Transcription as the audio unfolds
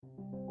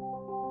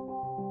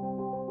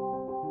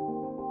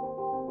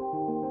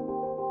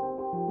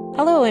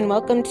Hello and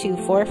welcome to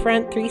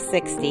Forefront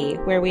 360,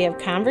 where we have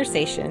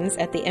conversations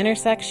at the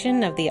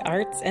intersection of the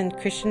arts and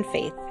Christian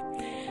faith.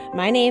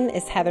 My name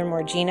is Heather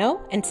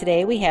Morgino, and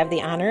today we have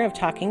the honor of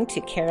talking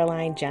to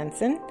Caroline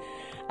Jensen,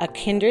 a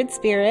kindred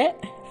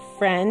spirit,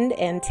 friend,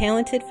 and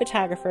talented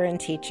photographer and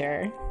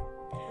teacher.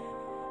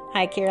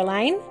 Hi,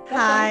 Caroline.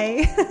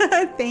 Hi.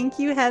 Thank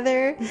you,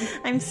 Heather.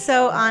 I'm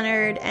so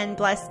honored and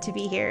blessed to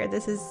be here.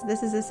 This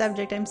is a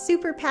subject I'm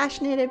super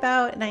passionate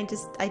about, and I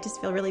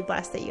just feel really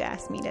blessed that you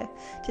asked me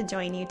to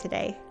join you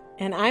today.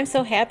 And I'm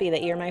so happy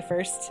that you're my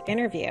first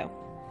interview.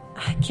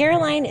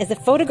 Caroline is a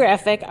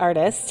photographic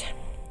artist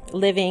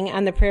living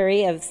on the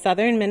prairie of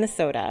southern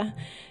Minnesota.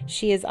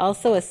 She is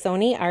also a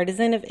Sony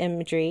artisan of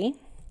imagery,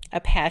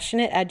 a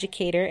passionate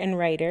educator and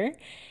writer,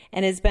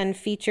 and has been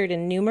featured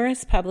in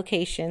numerous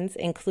publications,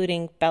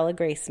 including Bella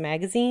Grace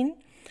Magazine,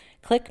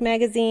 Click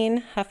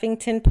Magazine,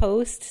 Huffington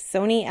Post,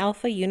 Sony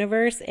Alpha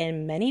Universe,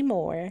 and many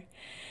more.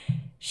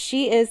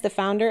 She is the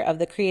founder of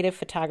the Creative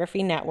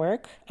Photography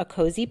Network, a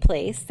cozy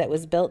place that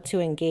was built to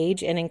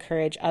engage and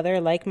encourage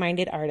other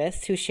like-minded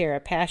artists who share a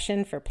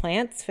passion for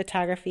plants,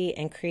 photography,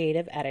 and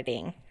creative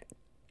editing.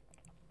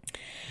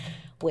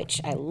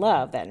 Which I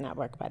love that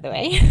network, by the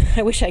way.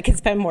 I wish I could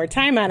spend more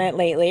time on it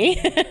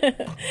lately.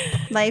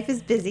 Life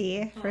is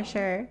busy, for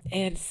sure.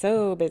 It's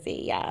so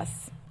busy,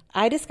 yes.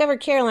 I discovered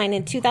Caroline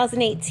in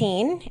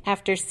 2018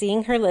 after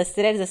seeing her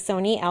listed as a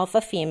Sony Alpha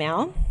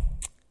female.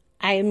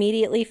 I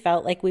immediately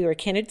felt like we were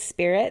kindred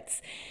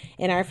spirits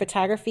in our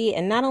photography,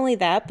 and not only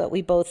that, but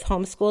we both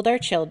homeschooled our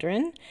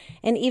children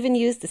and even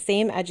used the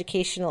same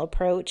educational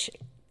approach,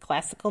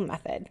 classical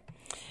method.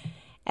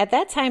 At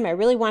that time, I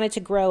really wanted to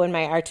grow in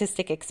my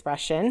artistic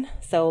expression,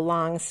 so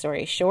long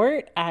story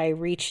short, I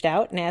reached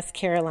out and asked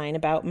Caroline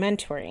about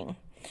mentoring.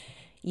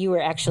 You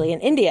were actually in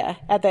India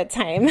at that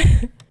time.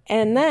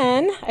 And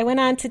then I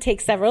went on to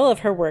take several of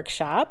her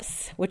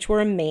workshops, which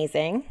were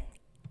amazing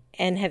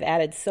and have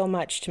added so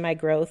much to my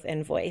growth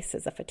and voice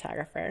as a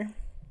photographer.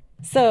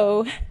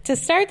 So to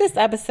start this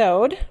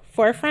episode,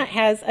 Forefront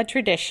has a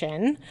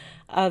tradition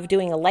of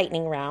doing a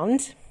lightning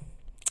round,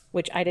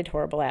 which I did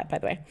horrible at, by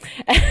the way.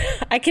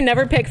 I can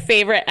never pick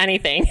favorite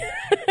anything.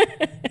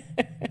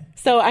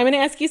 So I'm going to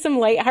ask you some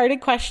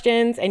lighthearted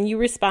questions, and you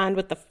respond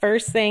with the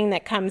first thing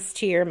that comes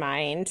to your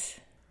mind.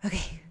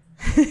 Okay.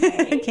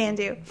 Can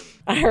do.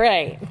 All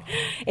right.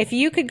 If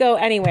you could go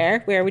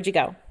anywhere, where would you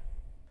go?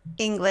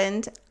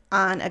 England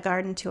on a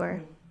garden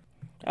tour.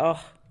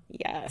 Oh,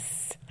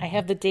 yes. I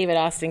have the David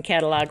Austin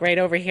catalog right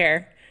over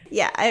here.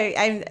 Yeah,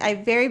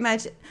 I very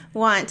much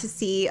want to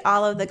see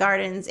all of the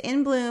gardens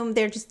in bloom.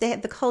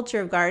 The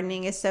culture of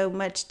gardening is so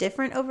much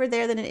different over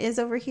there than it is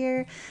over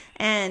here.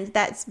 And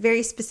that's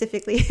very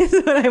specifically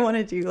what I want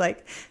to do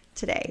like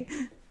today.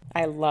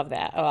 I love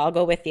that. Oh, I'll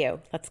go with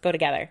you. Let's go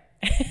together.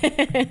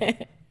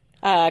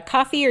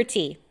 Coffee or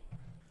tea?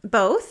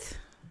 Both.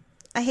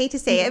 I hate to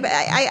say it, but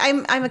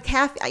I'm a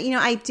caffeine.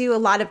 I do a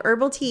lot of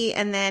herbal tea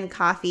and then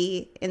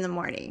coffee in the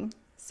morning.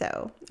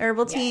 So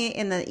herbal tea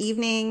in the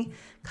evening,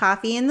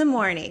 coffee in the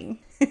morning.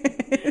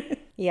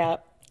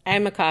 Yep.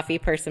 I'm a coffee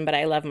person, but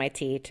I love my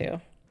tea too.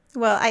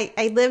 Well,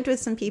 I lived with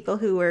some people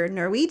who were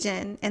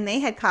Norwegian, and they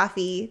had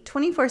coffee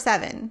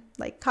 24/7,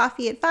 like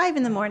coffee at 5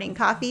 in the morning,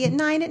 coffee at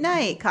 9 at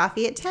night,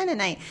 coffee at 10 at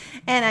night.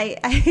 And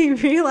I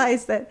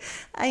realized that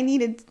I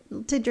needed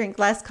to drink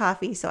less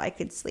coffee so I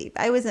could sleep.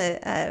 I was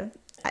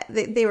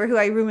they were who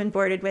I room and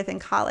boarded with in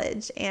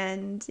college,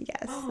 and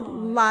yes,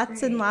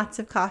 lots and lots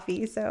of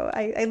coffee. So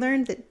I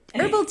learned that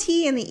herbal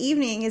tea in the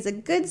evening is a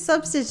good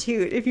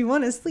substitute if you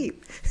want to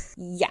sleep.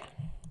 Yeah,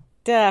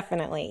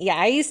 definitely. Yeah,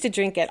 I used to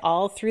drink it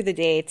all through the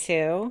day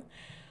too,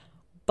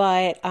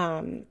 but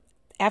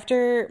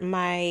after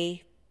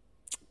my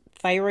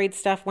thyroid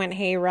stuff went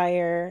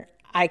haywire,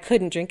 I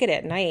couldn't drink it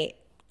at night.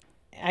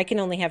 I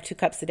can only have 2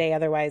 cups a day,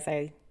 otherwise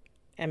I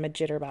am a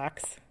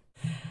jitterbox.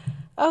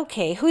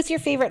 Okay, who's your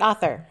favorite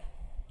author?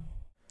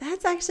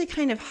 That's actually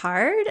kind of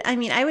hard. I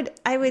mean,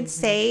 I would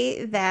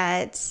say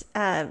that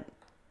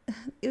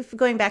if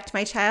going back to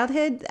my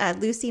childhood,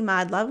 Lucy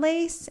Maud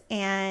Lovelace,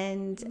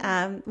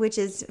 and which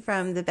is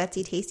from the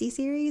Betsy Tacy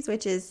series,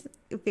 which is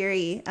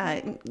very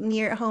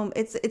near home.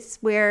 It's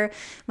where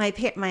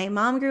my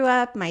mom grew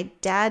up. My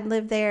dad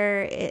lived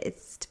there.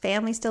 Its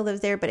family still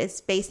lives there, but it's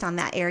based on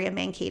that area,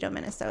 Mankato,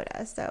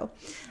 Minnesota. So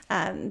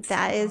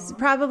that is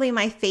probably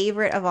my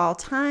favorite of all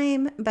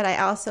time. But I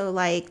also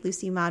like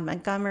Lucy Maud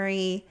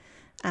Montgomery,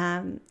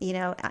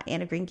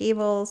 Anna Green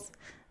Gables,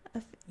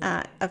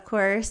 of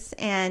course,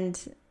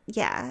 and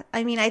yeah,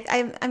 I mean,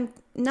 I'm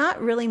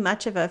not really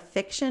much of a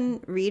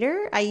fiction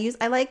reader. I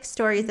like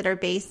stories that are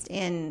based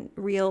in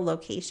real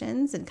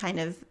locations and kind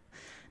of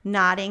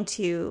nodding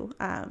to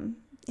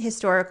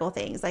historical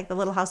things, like the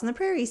Little House on the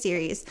Prairie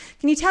series.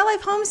 Can you tell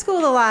I've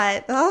homeschooled a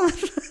lot?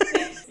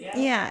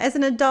 Yeah, as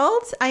an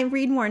adult, I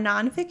read more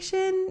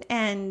nonfiction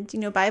and,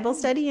 Bible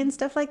study and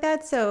stuff like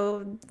that.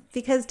 So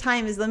because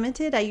time is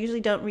limited, I usually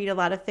don't read a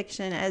lot of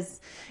fiction as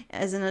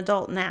an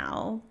adult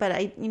now. But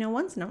I,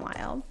 once in a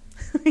while,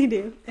 I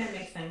do. That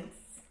makes sense.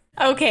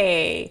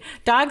 Okay,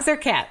 dogs or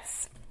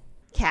cats?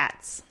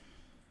 Cats.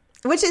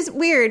 which is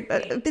weird.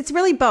 It's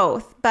really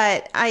both,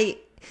 but I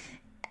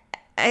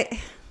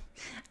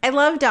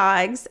love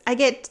dogs. I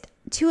get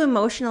too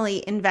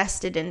emotionally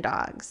invested in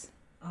dogs.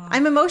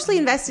 I'm emotionally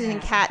invested in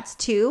cats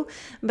too,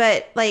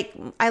 but like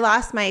I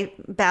lost my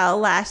Belle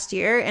last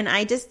year and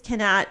I just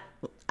cannot,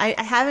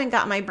 I haven't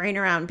got my brain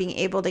around being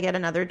able to get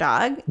another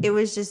dog. It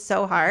was just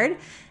so hard.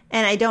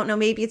 And I don't know,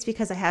 maybe it's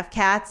because I have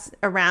cats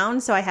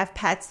around, so I have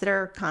pets that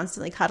are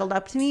constantly cuddled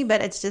up to me,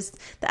 but it's just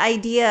the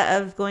idea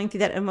of going through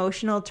that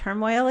emotional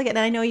turmoil again. And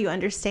I know you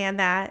understand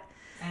that.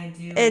 I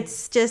do.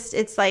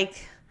 It's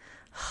like,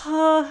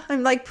 oh,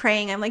 I'm like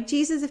praying. I'm like,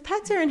 Jesus, if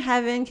pets are in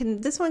heaven, can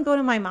this one go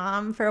to my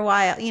mom for a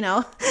while? You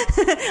know,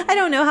 I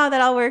don't know how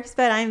that all works,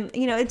 but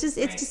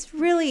it's just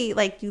really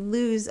like you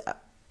lose.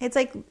 It's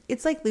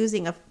like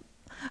losing a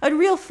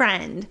real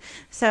friend.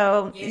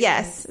 So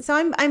yes, so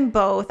I'm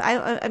both.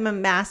 I'm a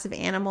massive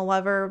animal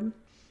lover.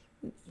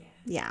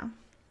 Yeah.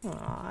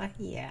 Aw,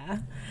 yeah.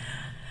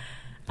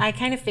 I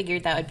kind of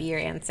figured that would be your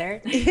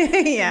answer.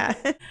 Yeah.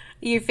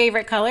 Your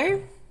favorite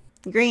color?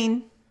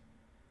 Green.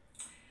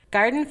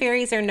 Garden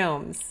fairies or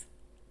gnomes?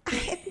 That's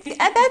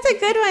a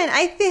good one.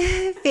 I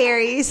think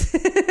fairies.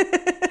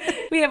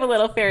 We have a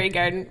little fairy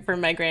garden for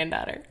my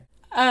granddaughter.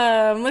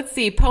 Let's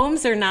see,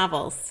 poems or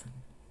novels?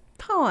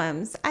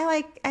 Poems.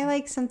 I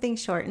like something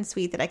short and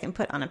sweet that I can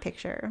put on a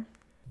picture.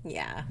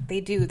 Yeah,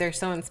 they do. They're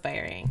so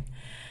inspiring.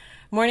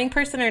 Morning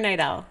person or night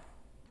owl?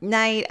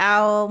 Night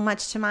owl,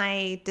 much to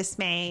my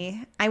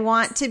dismay. I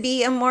want to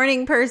be a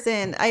morning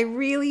person. I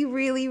really,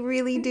 really,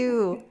 really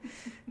do.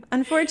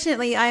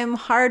 Unfortunately, I am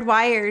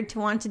hardwired to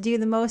want to do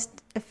the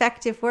most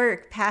effective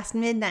work past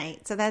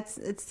midnight. So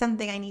it's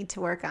something I need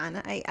to work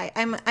on.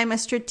 I'm a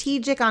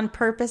strategic on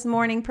purpose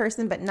morning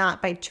person, but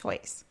not by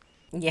choice.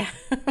 Yeah.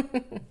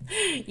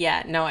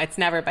 Yeah, no, it's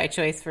never by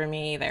choice for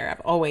me either.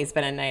 I've always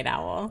been a night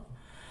owl.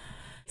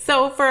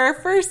 So for our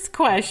first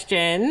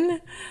question,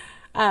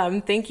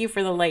 thank you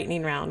for the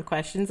lightning round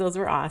questions. Those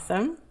were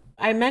awesome.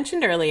 I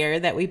mentioned earlier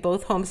that we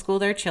both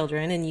homeschooled our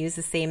children and use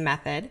the same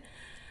method.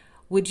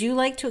 Would you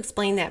like to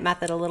explain that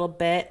method a little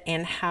bit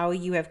and how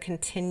you have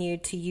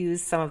continued to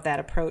use some of that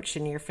approach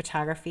in your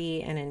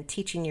photography and in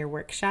teaching your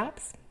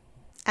workshops?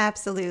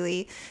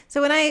 Absolutely.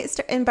 So when I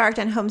embarked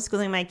on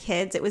homeschooling my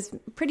kids, it was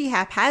pretty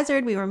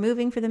haphazard. We were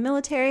moving for the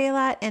military a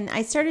lot, and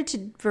I started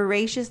to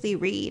voraciously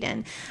read.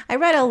 And I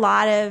read a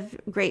lot of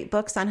great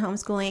books on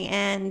homeschooling,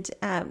 and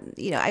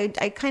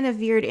I kind of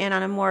veered in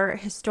on a more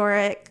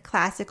historic,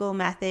 classical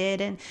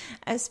method. And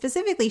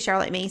specifically,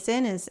 Charlotte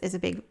Mason is a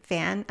big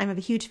fan. I'm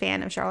a huge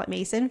fan of Charlotte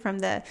Mason from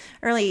the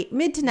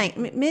mid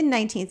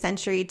 19th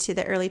century to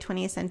the early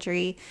 20th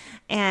century.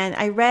 And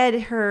I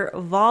read her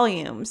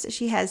volumes.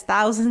 She has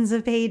thousands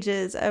of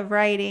pages of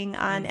writing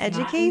on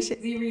education.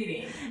 Not easy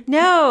reading.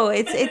 No,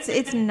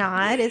 it's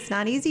not. It's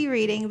not easy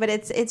reading, but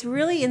it's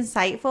really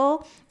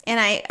insightful, and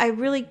I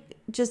really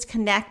just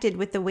connected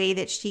with the way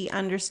that she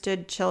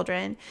understood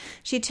children.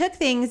 She took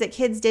things that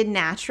kids did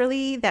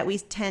naturally that we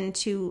tend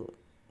to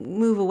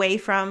move away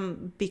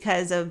from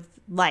because of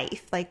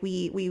life. Like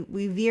we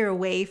veer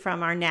away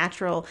from our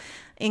natural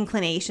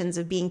inclinations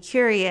of being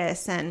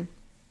curious, and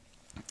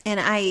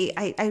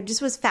I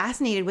just was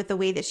fascinated with the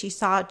way that she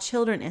saw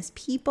children as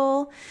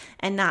people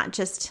and not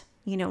just,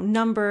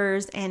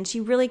 numbers. And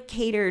she really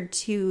catered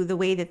to the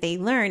way that they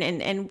learn,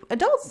 and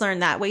adults learn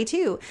that way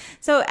too.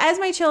 So as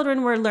my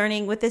children were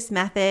learning with this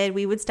method,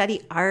 we would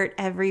study art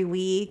every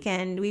week,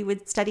 and we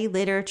would study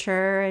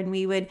literature, and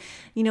we would,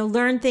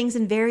 learn things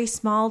in very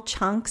small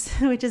chunks,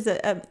 which is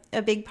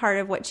a big part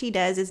of what she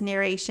does is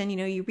narration.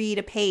 You read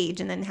a page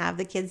and then have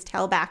the kids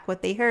tell back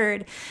what they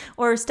heard,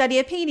 or study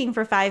a painting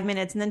for 5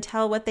 minutes and then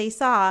tell what they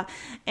saw.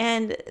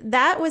 And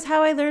that was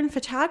how I learned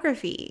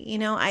photography.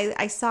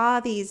 I saw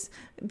these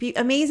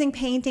amazing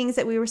paintings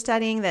that we were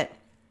studying that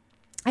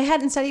I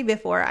hadn't studied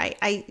before.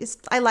 I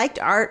liked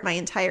art my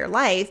entire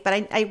life,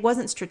 but I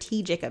wasn't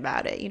strategic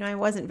about it. I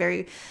wasn't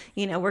very,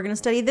 we're going to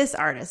study this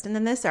artist and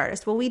then this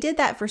artist. Well, we did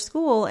that for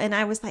school, and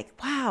I was like,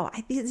 wow,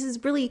 this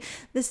is really,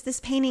 this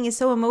painting is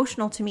so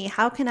emotional to me.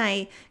 How can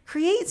I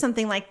create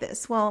something like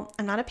this? Well,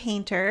 I'm not a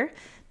painter,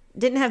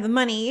 didn't have the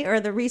money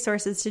or the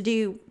resources to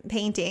do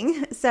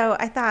painting. So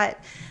I thought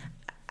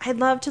I'd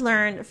love to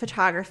learn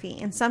photography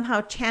and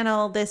somehow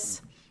channel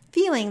this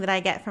feeling that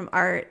I get from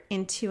art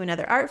into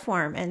another art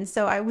form. And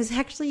so I was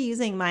actually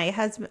using my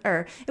husband,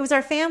 or it was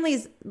our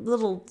family's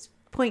little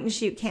point and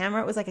shoot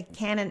camera. It was like a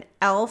Canon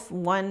ELPH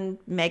 1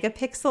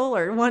 megapixel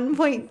or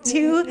 1.2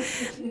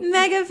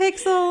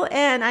 megapixel.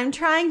 And I'm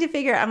trying to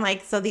figure, I'm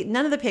like,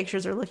 none of the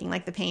pictures are looking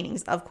like the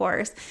paintings, of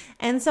course.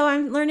 And so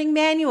I'm learning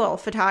manual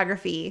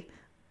photography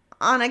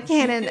on a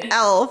Canon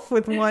ELPH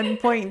with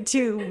 1.2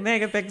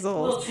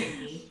 megapixels.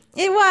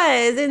 It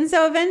was. And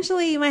so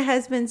eventually my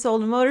husband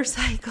sold a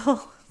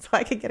motorcycle so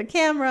I could get a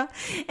camera.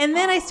 And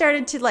then I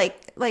started to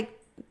like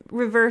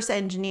reverse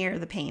engineer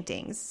the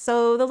paintings.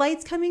 So the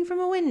light's coming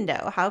from a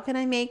window. How can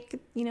I make,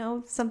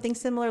 something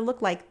similar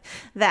look like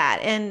that?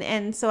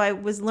 And so I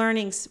was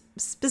learning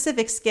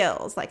specific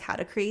skills, like how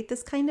to create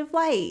this kind of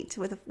light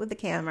with the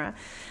camera.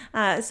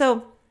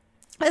 So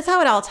that's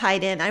how it all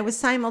tied in. I was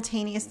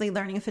simultaneously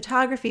learning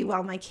photography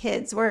while my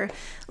kids were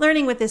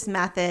learning with this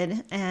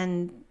method,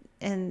 and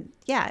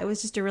yeah, it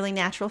was just a really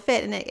natural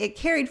fit, and it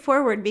carried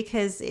forward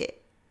because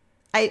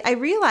I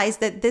realized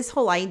that this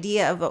whole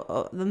idea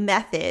of the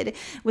method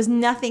was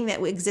nothing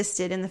that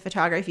existed in the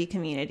photography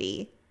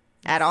community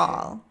at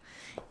all.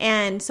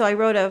 And so I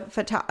wrote a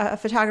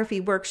photography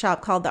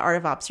workshop called The Art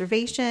of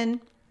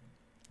Observation,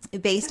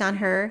 based on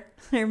her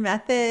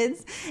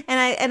methods.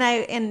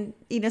 And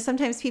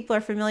sometimes people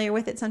are familiar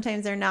with it,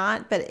 sometimes they're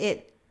not, but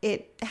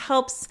it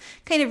helps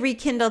kind of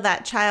rekindle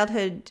that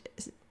childhood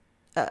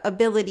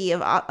ability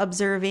of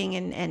observing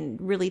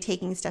and really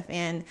taking stuff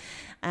in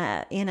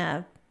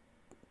a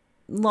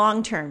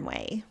long-term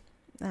way.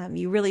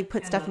 You really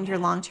put stuff into your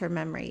long-term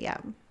memory. Yeah.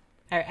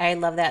 I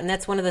love that. And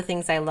that's one of the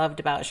things I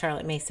loved about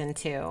Charlotte Mason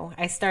too.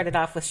 I started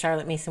off with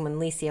Charlotte Mason when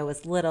Licia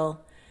was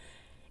little,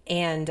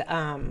 and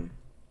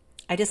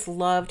I just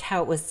loved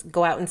how it was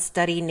go out and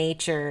study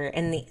nature,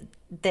 and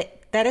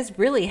that is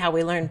really how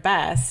we learn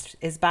best,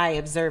 is by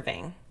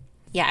observing.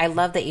 Yeah, I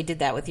love that you did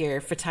that with your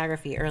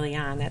photography early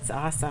on. That's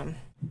awesome.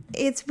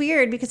 It's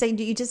weird because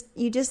you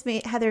just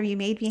made, Heather, you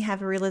made me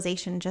have a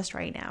realization just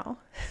right now.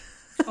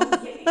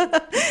 Okay.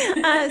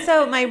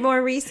 So my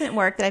more recent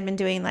work that I've been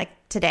doing like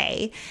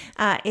today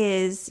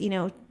is,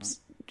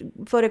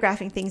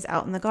 photographing things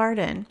out in the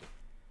garden.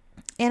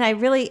 And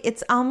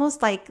it's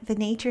almost like the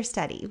nature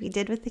study we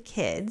did with the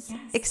kids, yes.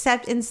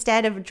 Except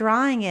instead of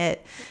drawing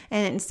it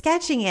and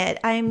sketching it,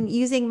 I'm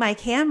using my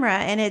camera,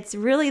 and it's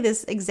really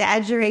this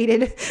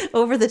exaggerated,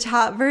 over the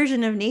top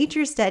version of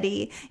nature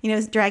study,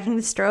 dragging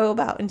the strobe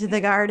out into the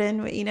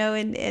garden,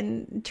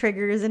 and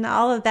triggers and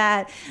all of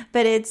that.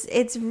 But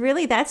it's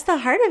really, that's the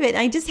heart of it.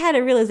 I just had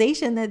a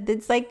realization that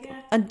it's like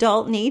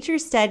adult nature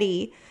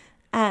study.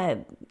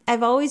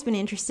 I've always been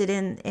interested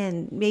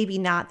in maybe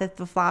not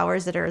the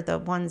flowers that are the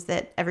ones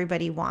that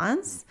everybody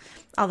wants,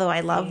 although I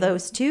love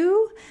those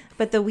too,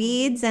 but the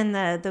weeds and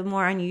the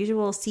more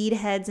unusual seed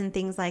heads and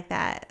things like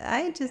that.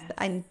 I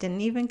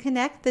didn't even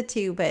connect the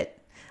two, but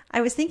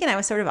I was thinking I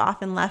was sort of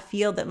off in left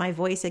field, that my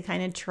voice had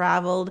kind of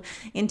traveled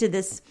into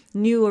this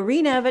new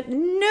arena, but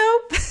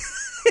nope.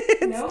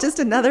 It's just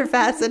another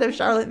facet of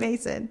Charlotte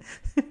Mason.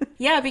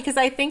 Yeah, because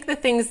I think the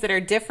things that are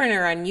different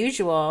or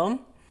unusual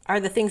are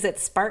the things that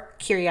spark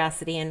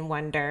curiosity and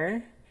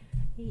wonder.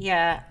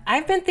 Yeah,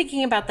 I've been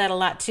thinking about that a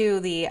lot too,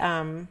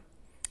 the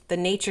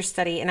nature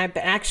study, and I've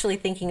been actually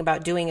thinking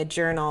about doing a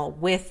journal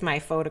with my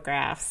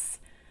photographs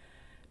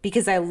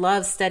because I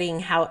love studying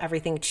how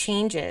everything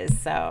changes.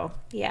 So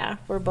yeah,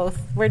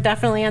 we're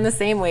definitely on the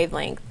same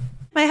wavelength.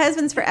 My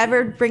husband's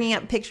forever bringing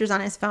up pictures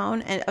on his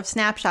phone of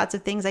snapshots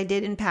of things I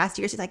did in past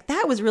years. He's like,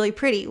 that was really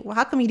pretty. Well,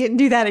 how come you didn't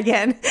do that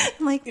again?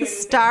 I'm like, the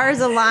stars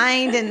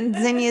aligned and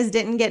zinnias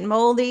didn't get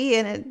moldy,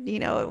 and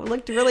it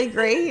looked really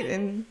great.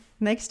 And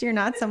next year,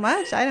 not so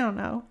much. I don't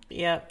know.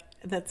 Yep,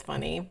 that's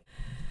funny.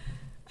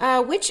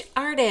 Which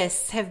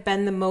artists have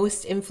been the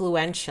most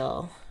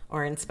influential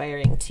or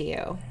inspiring to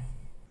you?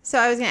 So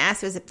I was going to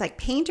ask, was it like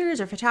painters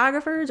or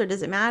photographers, or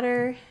does it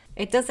matter?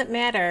 It doesn't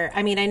matter.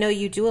 I mean, I know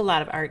you do a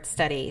lot of art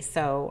study,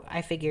 so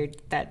I figured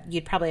that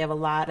you'd probably have a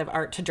lot of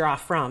art to draw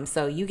from,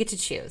 so you get to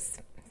choose.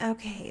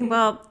 Okay.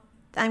 Well,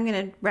 I'm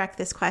going to wreck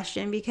this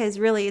question because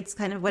really it's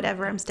kind of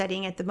whatever I'm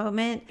studying at the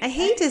moment. I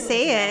hate to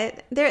say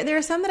it. There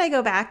are some that I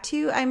go back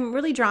to. I'm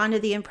really drawn to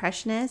the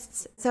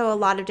Impressionists, so a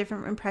lot of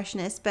different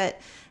Impressionists, but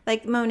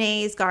like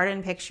Monet's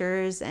garden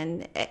pictures,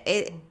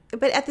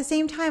 but at the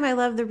same time, I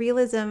love the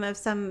realism of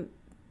some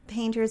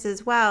painters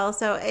as well.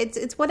 So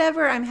it's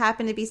whatever I'm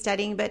happen to be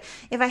studying, but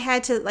if I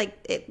had to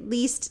at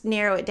least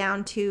narrow it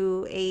down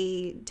to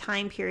a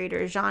time period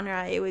or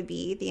genre, it would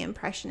be the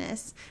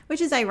Impressionists, which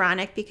is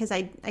ironic because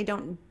I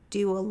don't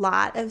do a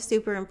lot of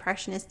super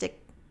impressionistic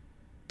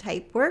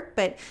type work,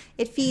 but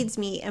it feeds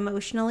me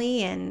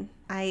emotionally and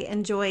I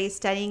enjoy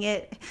studying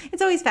it.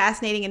 It's always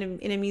fascinating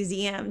in a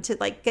museum to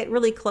get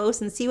really close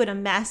and see what a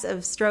mess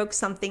of strokes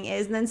something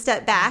is, and then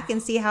step back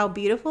and see how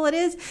beautiful it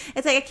is.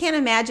 It's like I can't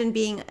imagine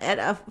being at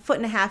a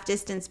 1.5 foot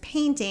distance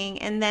painting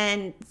and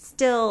then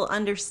still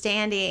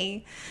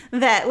understanding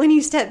that when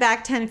you step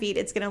back 10 feet,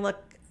 it's going to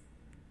look.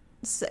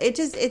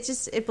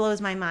 It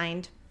blows my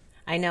mind.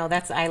 I know,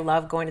 I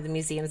love going to the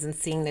museums and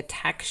seeing the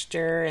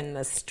texture and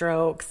the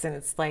strokes, and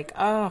it's like,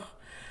 oh,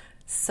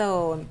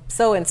 so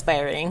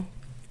inspiring.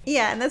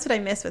 Yeah, and that's what I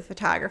miss with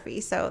photography.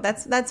 So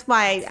that's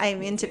why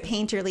I'm into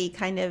painterly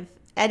kind of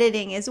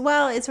editing as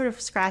well. It sort of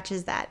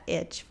scratches that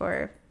itch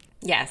for.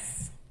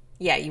 Yes.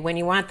 Yeah, when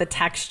you want the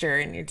texture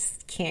and you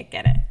just can't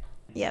get it.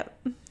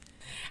 Yep.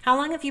 How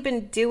long have you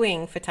been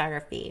doing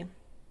photography?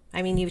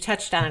 I mean, you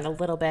touched on it a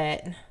little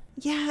bit.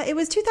 Yeah, it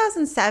was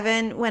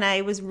 2007 when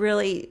I was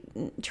really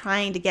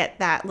trying to get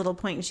that little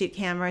point and shoot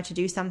camera to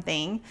do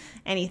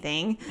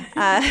anything.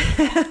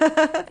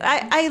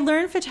 I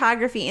learned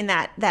photography in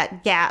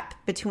that gap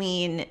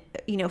between,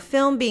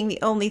 film being the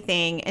only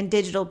thing and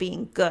digital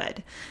being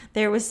good.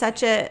 There was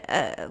such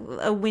a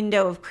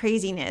window of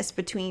craziness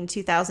between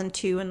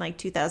 2002 and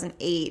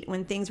 2008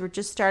 when things were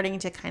just starting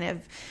to kind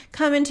of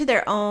come into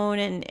their own,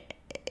 and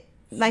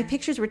my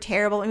pictures were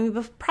terrible. I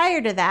mean,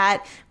 prior to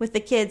that, with the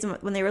kids,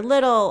 when they were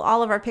little,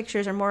 all of our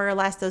pictures are more or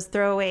less those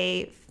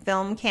throwaway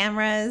film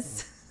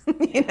cameras.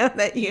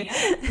 That you,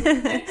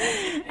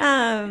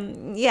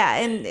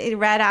 and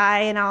red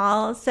eye and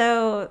all.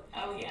 So,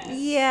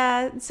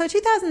 so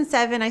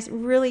 2007, I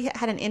really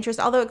had an interest,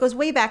 although it goes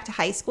way back to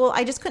high school.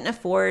 I just couldn't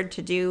afford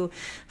to do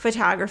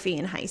photography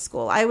in high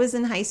school. I was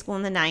in high school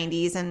in the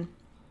 90s, and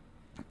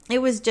it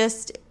was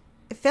just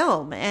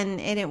film,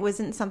 and it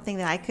wasn't something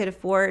that I could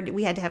afford.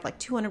 We had to have like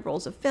 200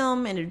 rolls of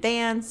film in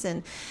advance,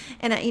 and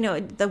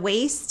the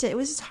waste, it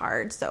was just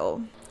hard.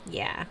 So,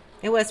 yeah,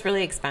 it was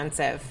really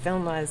expensive.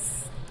 Film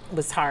was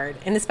hard,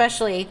 and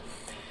especially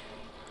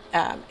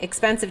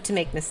expensive to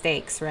make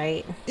mistakes,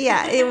 right?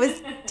 Yeah, it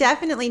was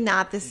definitely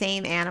not the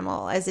same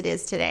animal as it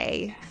is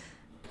today.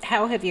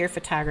 How have your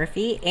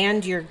photography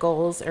and your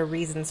goals or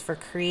reasons for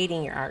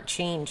creating your art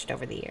changed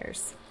over the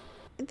years?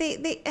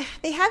 They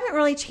haven't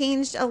really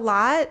changed a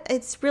lot.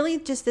 It's really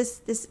just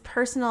this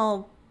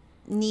personal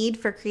need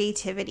for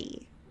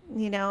creativity.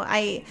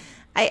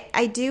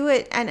 I do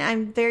it, and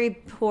I'm very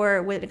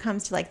poor when it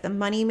comes to like the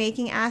money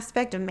making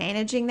aspect of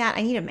managing that.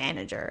 I need a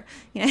manager,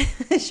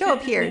 show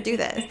up here, do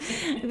this,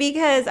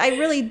 because I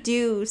really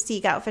do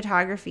seek out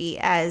photography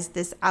as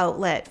this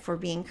outlet for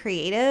being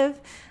creative.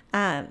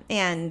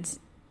 And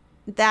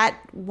that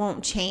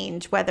won't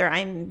change whether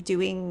I'm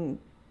doing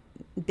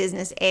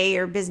business A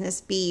or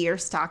business B or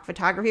stock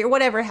photography or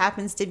whatever it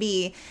happens to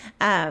be.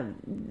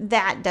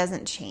 That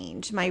doesn't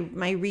change.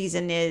 My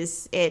reason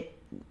is it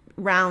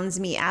rounds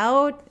me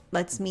out,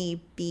 lets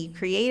me be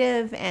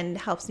creative, and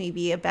helps me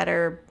be a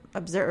better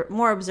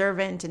more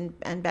observant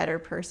and better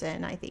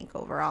person, I think,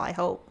 overall, I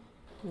hope.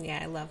 Yeah,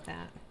 I love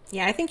that.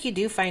 Yeah, I think you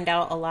do find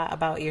out a lot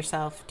about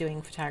yourself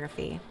doing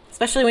photography,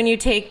 especially when you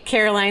take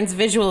Caroline's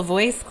visual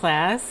voice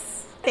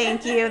class.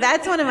 Thank you.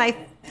 That's one of my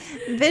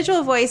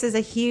visual voice is a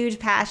huge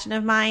passion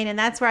of mine, and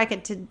that's where I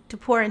get to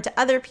pour into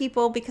other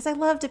people, because I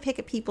love to pick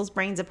at people's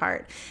brains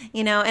apart,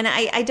 and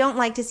I don't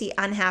like to see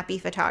unhappy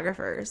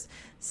photographers.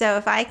 So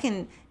if I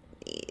can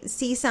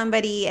see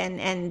somebody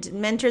and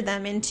mentor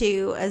them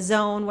into a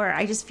zone where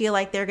I just feel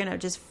like they're going to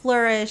just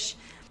flourish,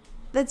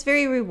 that's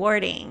very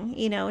rewarding,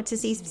 to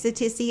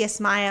see a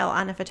smile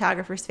on a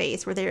photographer's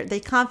face where they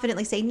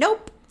confidently say,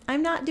 nope,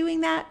 I'm not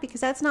doing that because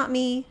that's not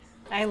me.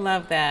 I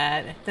love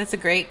that. That's a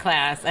great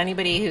class.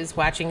 Anybody who's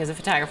watching as a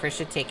photographer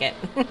should take it.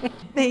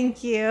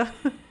 Thank you.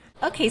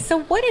 Okay, so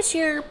what's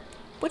your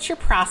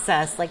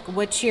process? Like,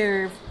 what's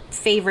your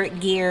favorite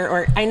gear?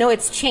 Or I know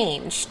it's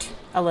changed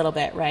a little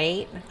bit,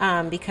 right?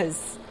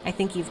 Because I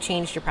think you've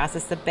changed your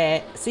process a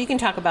bit. So you can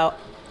talk about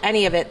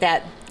any of it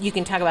that you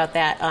can talk about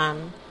that,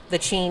 the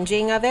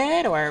changing of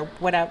it, or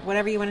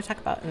whatever you want to talk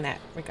about in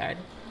that regard.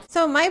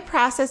 So my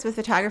process with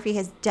photography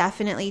has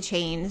definitely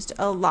changed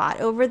a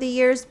lot over the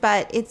years,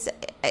 but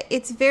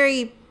it's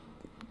very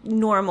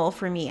normal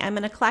for me. I'm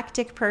an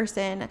eclectic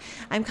person.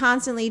 I'm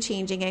constantly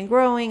changing and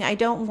growing. I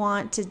don't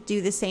want to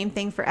do the same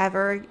thing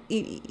forever,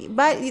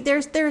 but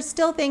there's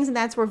still things, and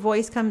that's where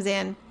voice comes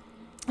in.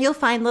 You'll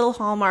find little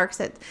hallmarks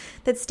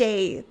that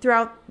stay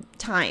throughout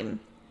time.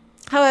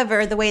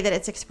 However, the way that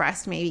it's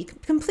expressed may be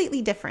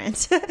completely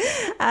different.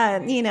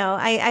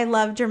 I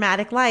love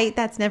dramatic light.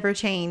 That's never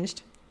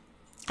changed.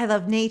 I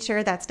love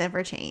nature. That's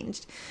never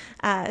changed.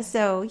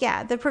 So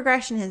yeah, the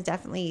progression has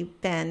definitely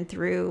been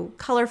through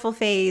colorful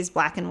phase,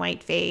 black and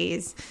white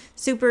phase,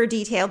 super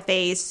detailed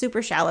phase,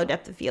 super shallow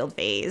depth of field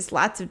phase,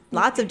 lots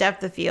of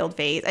depth of field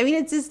phase. I mean,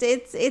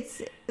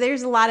 it's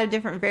there's a lot of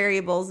different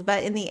variables,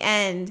 but in the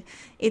end,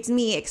 it's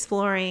me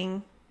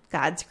exploring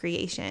God's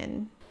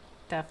creation.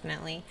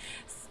 Definitely.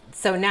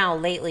 So now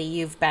lately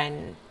you've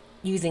been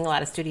using a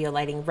lot of studio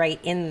lighting right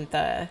in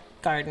the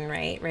garden,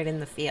 right in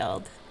the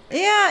field.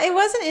 Yeah, it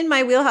wasn't in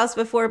my wheelhouse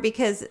before,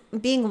 because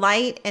being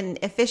light and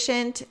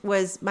efficient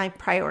was my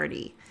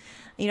priority.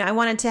 I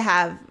wanted to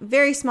have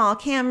very small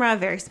camera,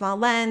 very small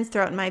lens,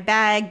 throw it in my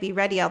bag, be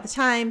ready all the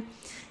time.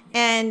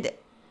 And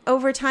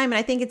over time, and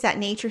I think it's that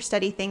nature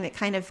study thing that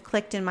kind of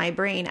clicked in my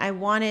brain, I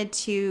wanted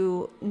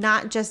to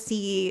not just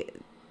see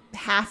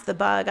half the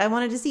bug. I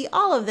wanted to see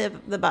all of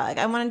the bug.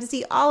 I wanted to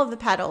see all of the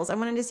petals. I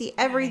wanted to see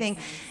everything.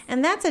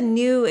 And that's a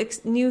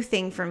new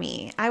thing for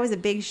me. I was a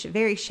big,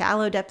 very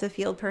shallow depth of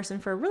field person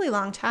for a really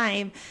long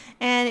time.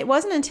 And it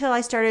wasn't until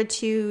I started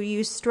to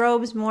use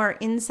strobes more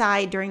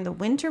inside during the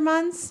winter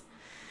months,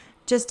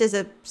 just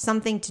as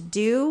something to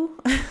do,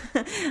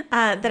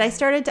 that I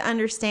started to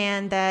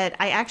understand that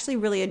I actually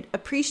really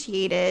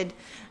appreciated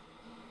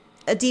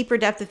a deeper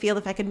depth of field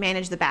if I could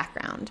manage the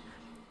background.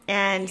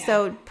 And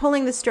so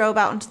pulling the strobe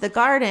out into the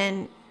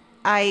garden,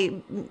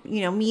 I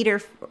meter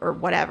or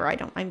whatever.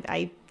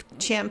 I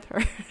chimp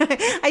or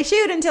I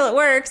shoot until it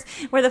works,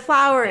 where the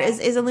flower is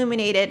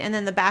illuminated and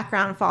then the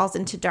background falls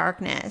into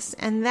darkness.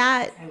 And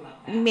that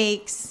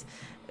makes,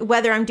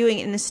 whether I'm doing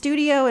it in the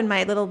studio, in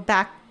my little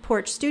back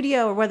porch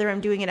studio, or whether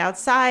I'm doing it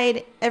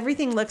outside,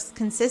 everything looks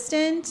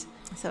consistent.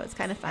 So it's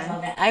kind of fun.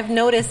 I've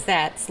noticed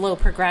that slow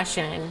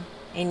progression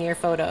in your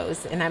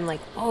photos, and I'm like,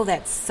 oh,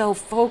 that's so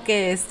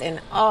focused, and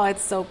oh,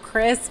 it's so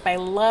crisp. I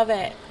love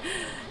it.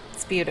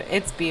 It's beautiful.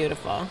 It's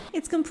beautiful.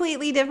 It's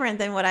completely different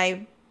than what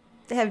I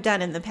have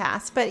done in the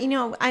past. But, you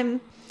know, I'm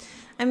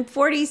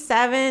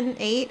 47,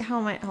 8.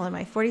 How am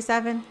I?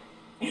 47?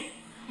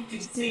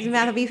 The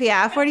math will be,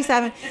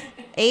 47,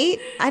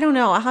 8. I don't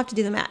know. I'll have to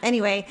do the math.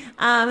 Anyway,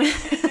 I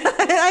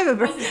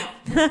have a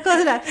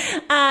close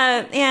enough.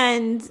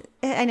 And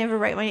I never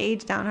write my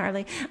age down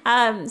hardly.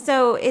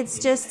 So it's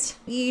just,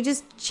 you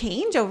just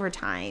change over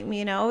time,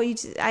 you know.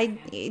 I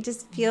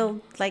just feel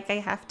like I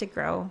have to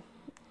grow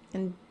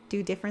and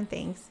do different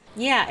things.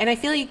 Yeah, and I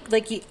feel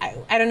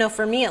I don't know,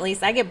 for me at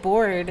least, I get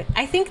bored.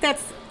 I think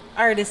that's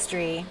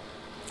artistry.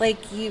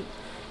 It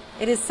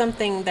is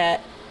something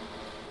that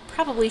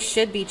probably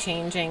should be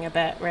changing a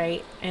bit,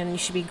 right? And you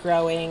should be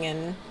growing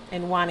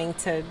and wanting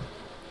to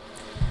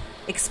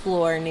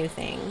explore new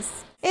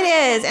things. It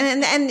is,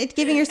 and it's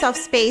giving yourself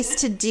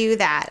space to do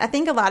that. I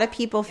think a lot of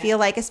people feel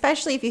like,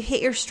 especially if you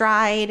hit your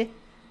stride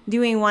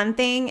doing one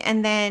thing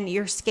and then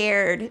you're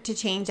scared to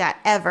change that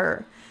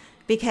ever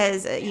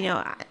because, you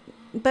know,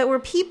 but we're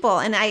people.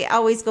 And I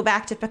always go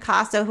back to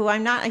Picasso, who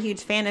I'm not a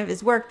huge fan of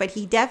his work, but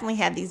he definitely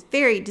had these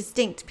very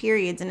distinct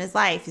periods in his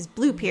life, his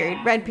blue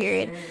period, red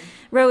period,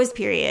 rose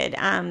period,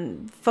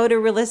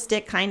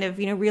 photorealistic kind of,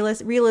 you know,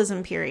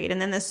 realism period, and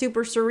then the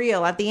super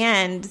surreal at the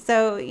end.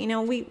 So, you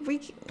know,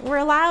 we're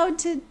allowed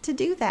to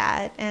do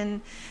that. And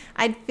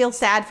I'd feel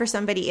sad for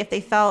somebody if they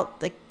felt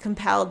like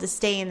compelled to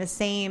stay in the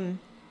same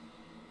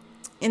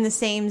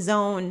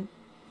zone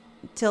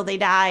till they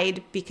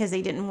died because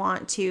they didn't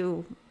want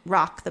to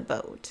rock the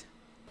boat.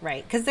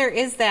 Right, because there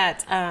is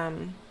that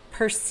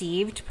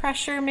perceived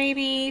pressure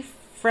maybe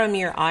from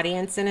your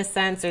audience in a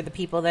sense, or the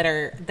people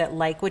that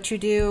like what you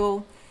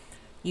do.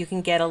 You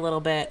can get a little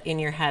bit in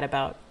your head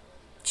about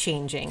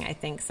changing, I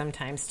think,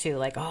 sometimes too.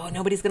 Like, oh,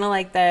 nobody's going to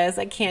like this.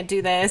 I can't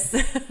do this.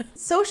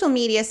 Social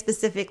media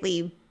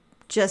specifically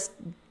just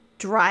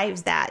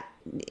drives that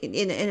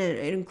in an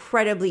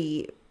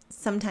incredibly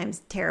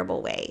sometimes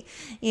terrible way.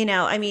 You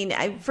know, I mean,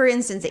 for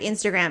instance, the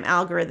Instagram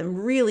algorithm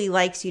really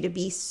likes you to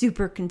be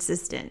super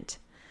consistent.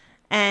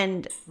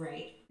 And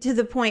to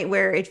the point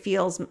where it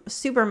feels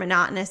super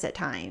monotonous at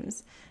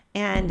times.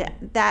 And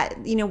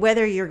that, you know,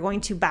 whether you're going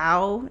to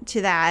bow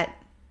to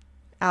that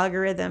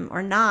algorithm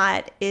or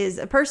not is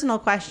a personal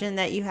question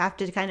that you have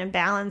to kind of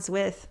balance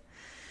with.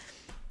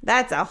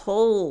 That's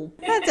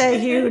a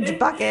huge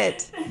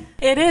bucket.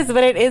 It is,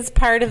 but it is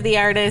part of the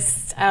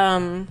artist's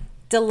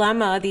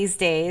dilemma these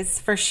days,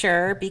 for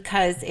sure,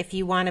 because if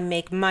you want to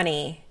make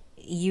money,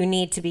 you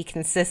need to be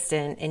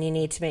consistent and you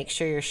need to make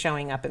sure you're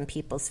showing up in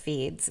people's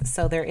feeds.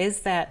 So there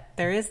is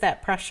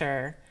that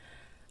pressure.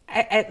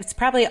 It's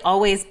probably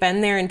always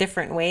been there in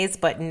different ways,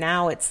 but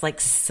now it's like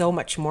so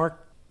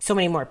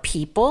many more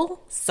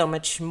people, so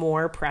much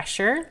more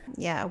pressure.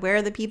 Yeah. Where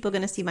are the people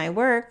going to see my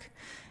work?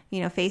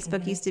 You know,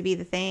 Facebook used to be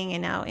the thing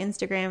and now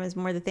Instagram is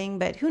more the thing,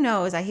 but who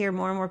knows? I hear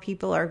more and more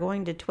people are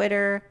going to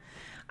Twitter.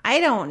 I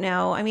don't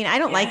know. I mean, I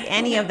don't like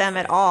any of them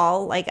at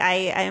all. Like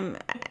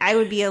I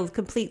would be a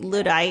complete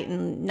Luddite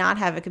and not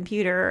have a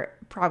computer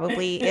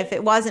probably if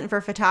it wasn't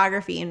for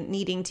photography and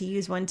needing to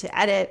use one to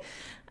edit.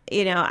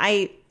 You know,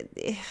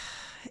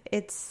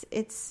 it's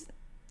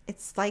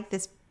like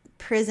this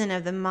prison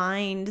of the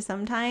mind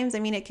sometimes. I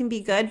mean, it can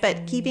be good,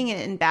 but keeping it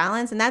in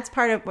balance. And that's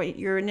part of what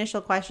your initial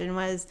question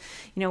was,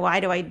 you know, why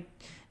do I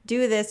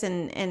do this?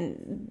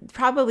 And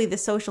probably the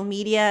social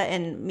media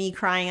and me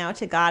crying out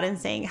to God and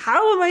saying,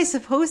 how am I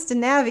supposed to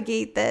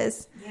navigate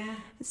this?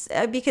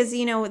 Yeah. Because,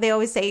 you know, they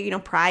always say, you know,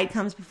 pride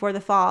comes before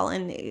the fall,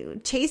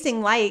 and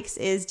chasing likes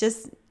is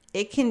just,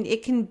 it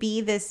can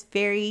be this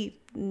very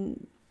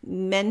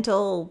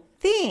mental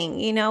thing.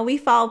 You know, we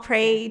fall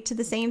prey to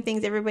the same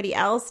things everybody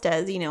else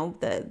does. You know,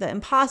 the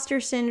imposter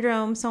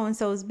syndrome,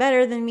 so-and-so is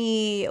better than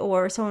me,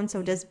 or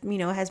so-and-so does, you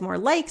know, has more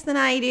likes than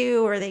I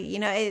do, or they, you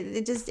know,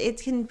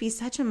 it can be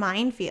such a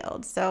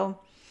minefield. So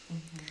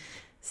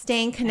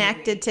staying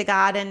connected to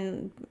God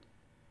and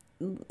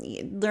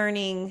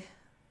learning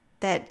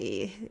that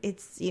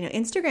it's, you know,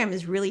 Instagram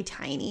is really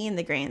tiny in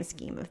the grand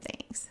scheme of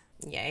things.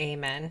 Yeah,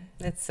 amen.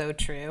 That's so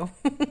true.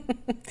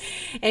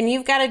 And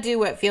you've got to do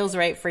what feels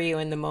right for you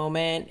in the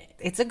moment.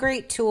 It's a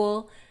great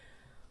tool,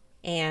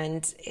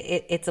 and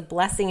it's a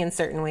blessing in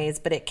certain ways,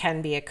 but it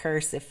can be a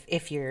curse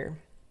if you're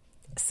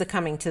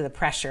succumbing to the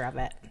pressure of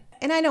it.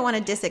 And I don't want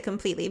to diss it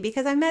completely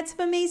because I met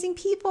some amazing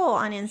people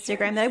on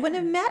Instagram that I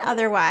wouldn't have met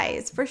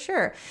otherwise, for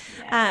sure.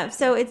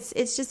 So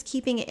it's just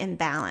keeping it in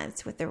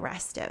balance with the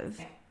rest of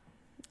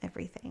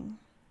everything.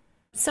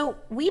 So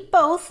we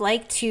both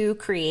like to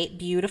create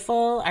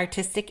beautiful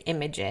artistic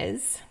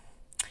images.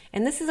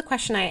 And this is a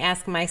question I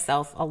ask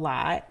myself a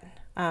lot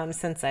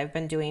since I've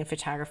been doing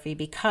photography,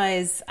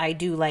 because I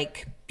do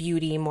like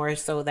beauty more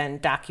so than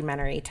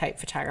documentary type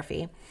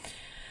photography.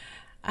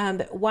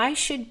 But why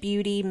should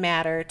beauty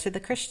matter to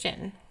the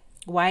Christian?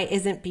 Why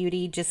isn't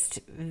beauty just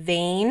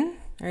vain,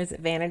 or is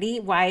it vanity?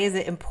 Why is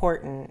it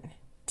important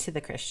to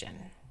the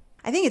Christian?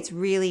 I think it's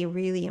really,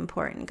 really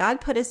important. God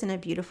put us in a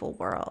beautiful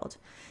world.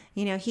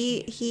 You know,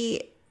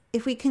 he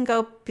if we can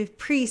go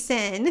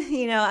pre-sin,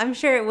 I'm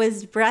sure it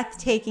was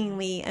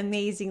breathtakingly,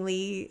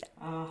 amazingly,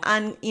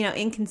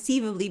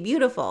 inconceivably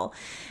beautiful.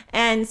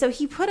 And so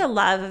he put a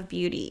love of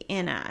beauty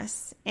in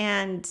us,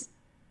 and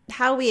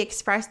how we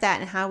express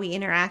that and how we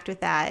interact with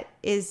that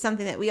is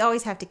something that we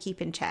always have to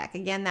keep in check.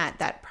 Again,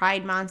 that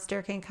pride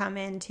monster can come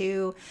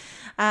into,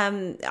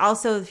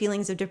 also the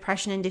feelings of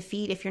depression and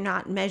defeat if you're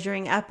not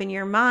measuring up in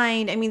your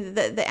mind. I mean,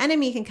 the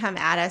enemy can come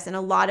at us in a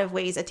lot of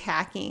ways,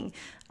 attacking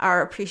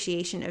our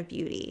appreciation of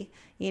beauty.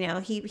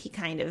 He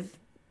kind of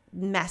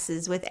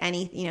messes with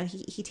any,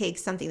 he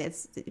takes something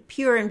that's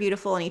pure and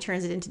beautiful and he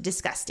turns it into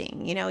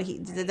disgusting.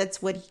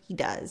 That's what he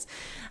does.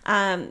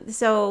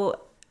 So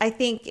I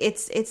think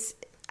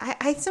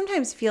I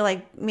sometimes feel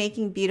like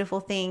making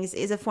beautiful things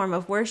is a form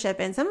of worship.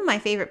 And some of my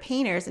favorite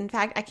painters, in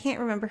fact, I can't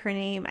remember her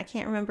name. I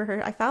can't remember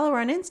her. I follow her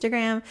on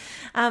Instagram.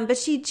 But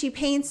she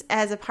paints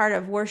as a part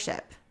of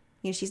worship.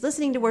 She's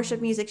listening to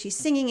worship music. She's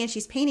singing it.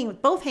 She's painting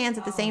with both hands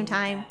at the same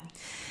time.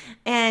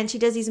 And she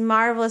does these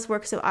marvelous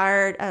works of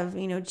art of,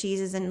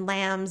 Jesus and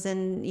lambs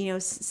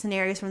and,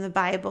 scenarios from the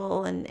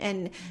Bible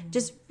and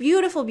just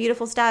beautiful,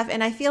 beautiful stuff.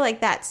 And I feel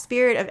like that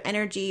spirit of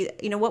energy,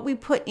 what we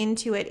put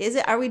into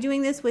it, are we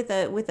doing this with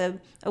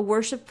a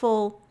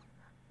worshipful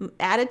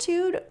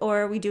attitude,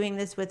 or are we doing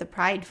this with a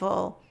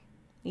prideful,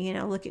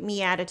 look at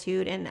me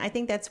attitude? And I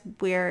think that's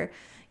where,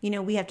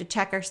 we have to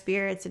check our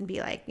spirits and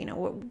be like,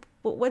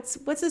 what's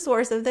the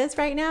source of this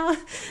right now?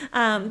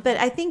 But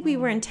I think we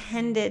were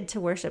intended to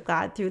worship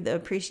God through the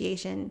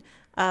appreciation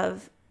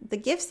of the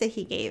gifts that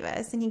he gave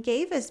us, and he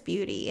gave us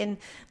beauty. And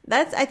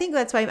I think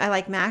that's why I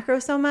like macro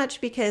so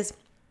much, because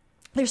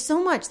there's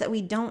so much that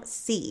we don't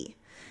see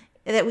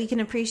that we can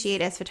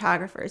appreciate as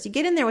photographers. You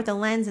get in there with a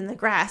lens and the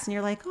grass and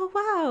you're like, oh,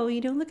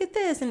 wow, look at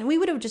this. And we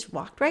would have just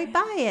walked right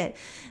by it.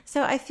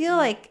 So I feel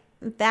like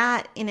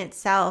that in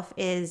itself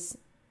is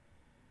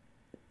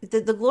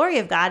the glory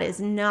of God is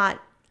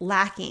not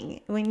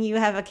lacking when you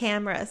have a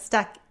camera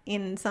stuck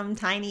in some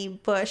tiny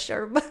bush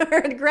or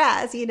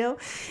grass,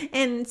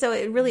 and so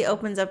it really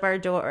opens up our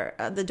door,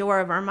 the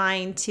door of our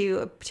mind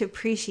to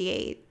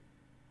appreciate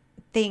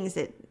things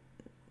that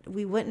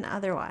we wouldn't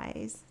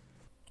otherwise.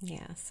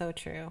 Yeah, so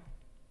true.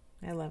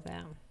 I love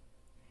that.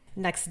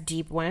 Next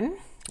deep one.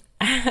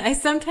 I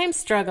sometimes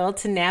struggle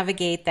to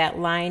navigate that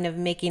line of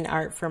making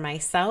art for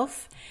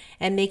myself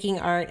and making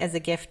art as a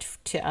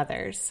gift to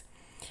others.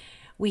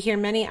 We hear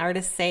many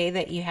artists say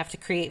that you have to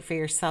create for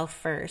yourself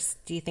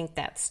first. Do you think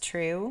that's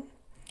true?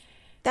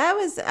 That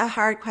was a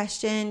hard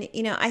question.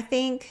 I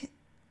think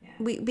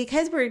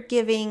because we're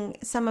giving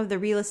some of the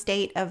real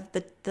estate of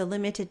the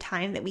limited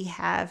time that we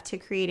have to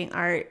creating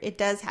art, it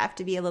does have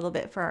to be a little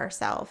bit for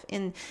ourselves.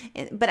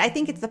 But I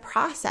think it's the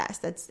process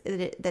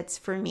that's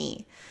for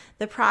me.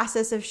 The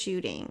process of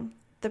shooting,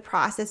 the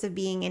process of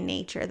being in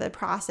nature, the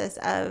process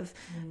of,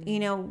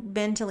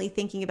 mentally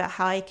thinking about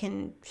how I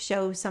can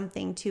show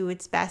something to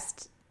its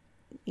best,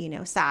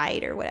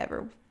 side or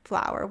whatever,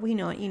 flower, you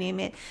name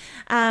it.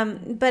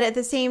 But at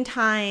the same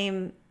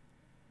time,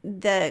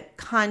 the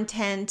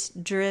content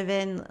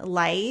driven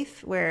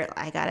life where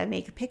I got to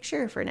make a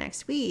picture for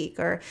next week,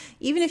 or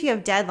even if you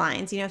have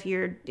deadlines,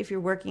 if you're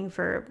working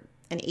for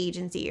an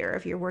agency or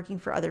if you're working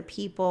for other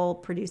people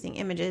producing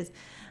images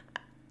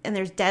and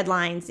there's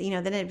deadlines,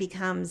 then it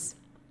becomes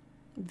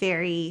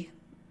very,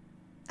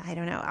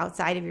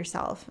 outside of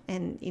yourself.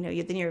 And,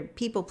 then you're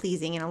people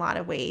pleasing in a lot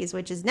of ways,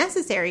 which is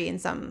necessary in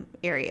some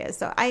areas.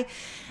 So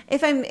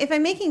if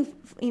I'm making,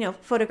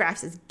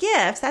 photographs as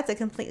gifts, that's a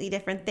completely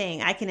different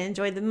thing. I can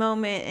enjoy the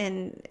moment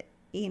and,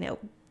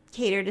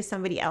 cater to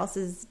somebody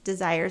else's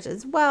desires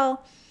as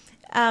well.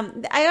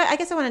 I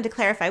guess I wanted to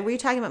clarify, were you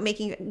talking about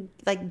making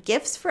like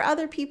gifts for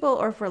other people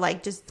or for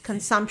like just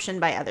consumption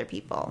by other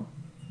people?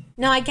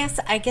 No, I guess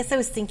I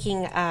was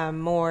thinking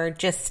more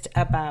just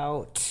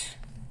about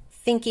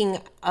thinking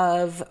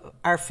of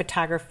our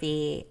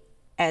photography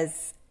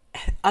as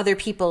other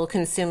people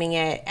consuming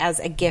it as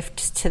a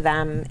gift to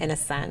them in a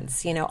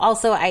sense.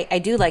 Also I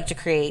do like to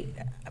create,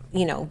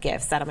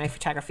 gifts out of my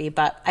photography,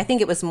 but I think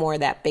it was more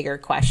that bigger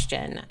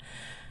question.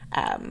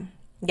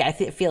 I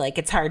feel like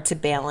it's hard to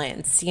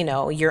balance,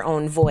 your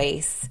own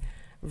voice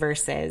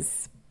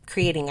versus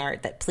creating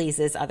art that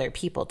pleases other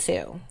people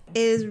too.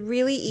 It is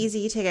really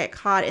easy to get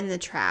caught in the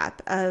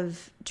trap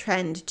of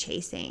trend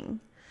chasing.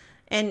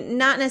 And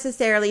not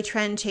necessarily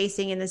trend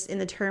chasing in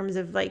the terms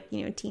of like,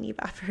 teeny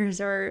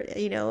boppers or,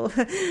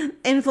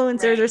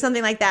 influencers right. or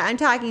something like that. I'm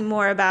talking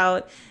more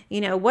about,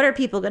 what are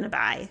people going to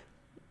buy?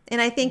 And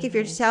I think if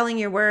you're selling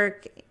your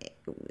work,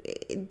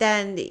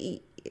 then,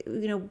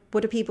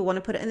 what do people want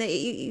to put? And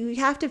you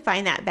have to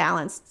find that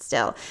balance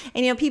still.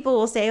 And, people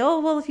will say, oh,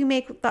 well, if you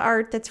make the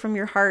art that's from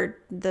your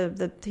heart,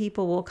 the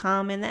people will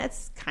come. And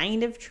that's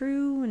kind of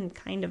true and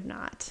kind of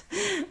not.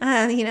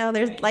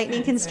 There's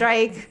lightning can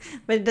strike,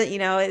 but,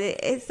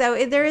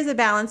 so there is a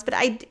balance. But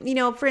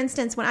for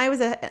instance, when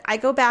I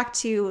go back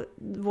to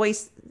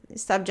voice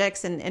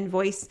subjects and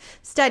voice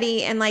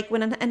study. And like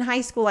in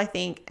high school, I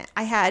think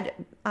I had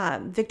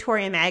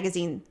Victoria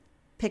magazine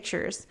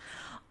pictures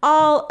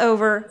all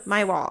over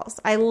my walls.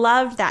 I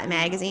loved that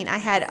magazine. I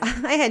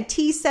had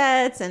tea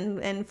sets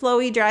and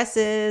flowy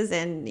dresses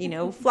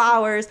and,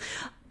 flowers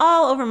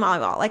all over my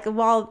wall, like a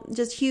wall,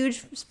 just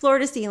huge floor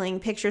to ceiling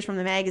pictures from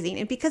the magazine.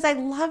 And because I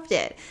loved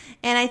it.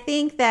 And I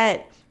think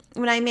that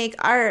when I make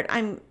art,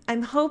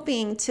 I'm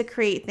hoping to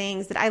create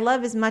things that I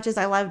love as much as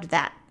I loved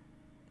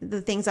the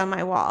things on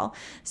my wall,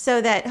 so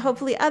that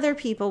hopefully other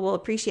people will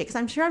appreciate, because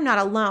I'm sure I'm not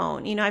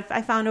alone.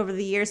 I found over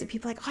the years that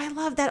people are like, oh, I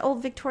love that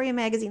old Victoria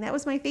magazine. That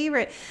was my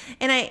favorite.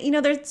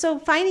 And so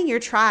finding your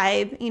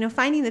tribe,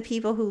 finding the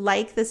people who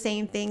like the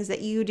same things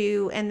that you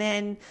do, and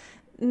then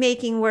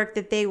making work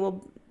that they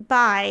will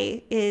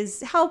buy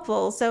is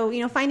helpful. So,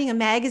 finding a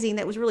magazine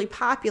that was really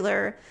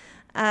popular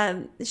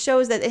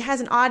shows that it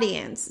has an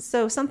audience.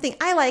 So something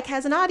I like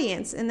has an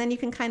audience, and then you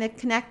can kind of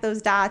connect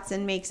those dots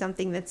and make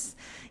something that's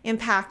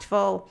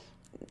impactful,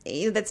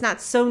 that's not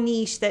so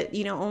niche that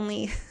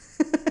only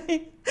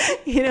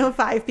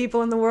 5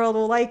 people in the world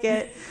will like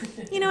it.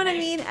 You know what I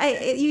mean?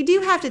 You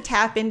do have to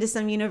tap into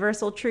some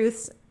universal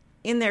truths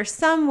in there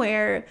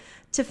somewhere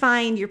to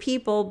find your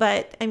people,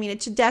 but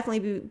it should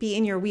definitely be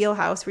in your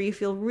wheelhouse where you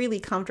feel really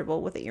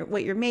comfortable with it,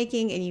 what you're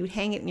making, and you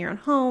hang it in your own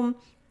home.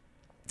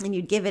 And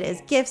you'd give it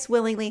as gifts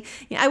willingly.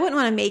 I wouldn't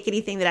want to make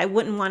anything that I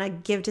wouldn't want to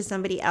give to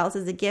somebody else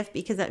as a gift,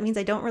 because that means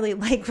I don't really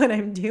like what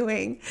I'm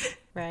doing.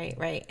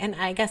 Right. And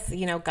I guess,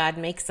 God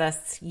makes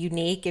us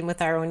unique, and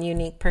with our own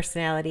unique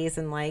personalities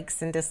and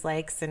likes and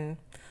dislikes. And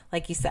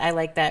like you said, I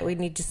like that. We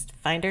need to just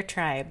find our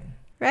tribe.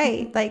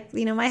 Right. Like,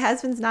 my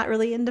husband's not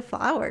really into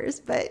flowers,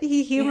 but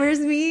he humors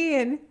me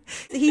and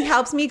he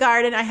helps me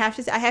garden. I have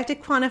to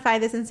quantify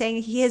this in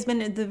saying he has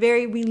been the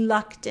very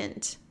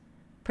reluctant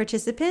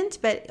participant,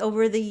 but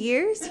over the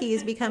years he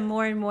has become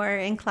more and more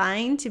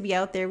inclined to be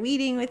out there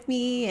weeding with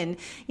me, and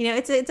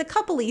it's a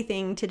coupley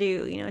thing to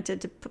do, to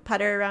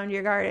putter around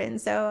your garden.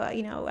 So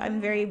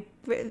I'm very,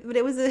 but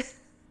it was a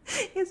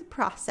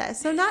process.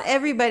 So not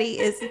everybody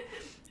is,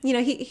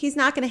 he's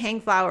not going to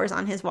hang flowers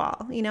on his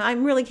wall.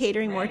 I'm really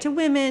catering more to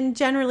women,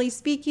 generally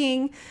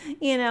speaking.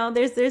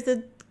 There's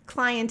a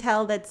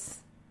clientele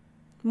that's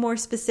more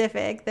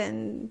specific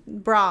than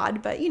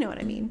broad, but you know what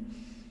I mean.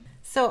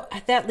 So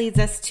that leads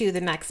us to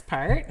the next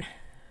part.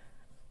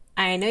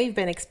 I know you've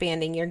been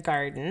expanding your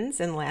gardens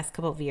in the last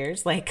couple of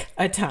years, like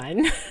a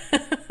ton.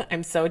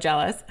 I'm so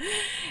jealous.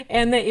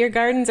 And that your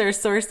gardens are a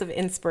source of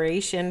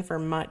inspiration for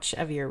much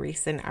of your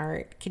recent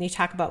art. Can you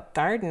talk about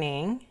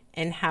gardening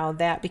and how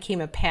that became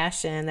a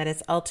passion that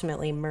has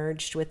ultimately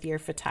merged with your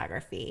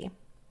photography?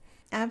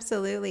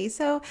 Absolutely.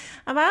 So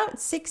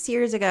about 6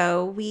 years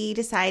ago, we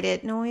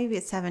decided, no, maybe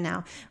it's 7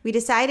 now, we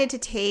decided to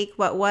take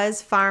what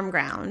was farm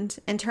ground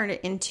and turn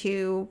it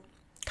into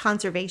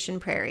conservation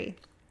prairie.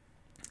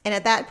 And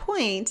at that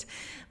point,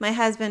 my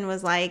husband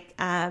was like,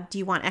 do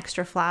you want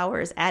extra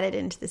flowers added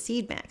into the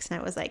seed mix? And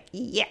I was like,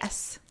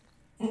 yes.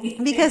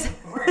 Because,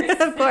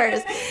 of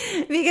course,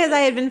 because I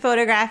had been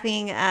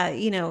photographing,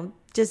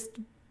 just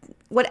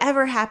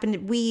whatever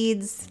happened,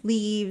 weeds,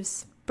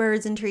 leaves,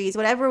 birds and trees,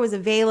 whatever was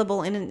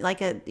available in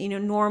like a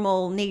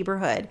normal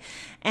neighborhood.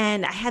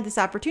 And I had this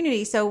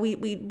opportunity, so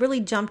we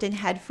really jumped in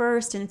head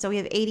first. And so we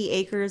have 80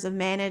 acres of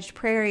managed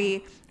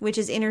prairie, which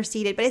is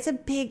interseeded, but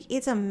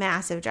it's a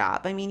massive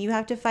job. You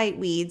have to fight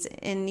weeds,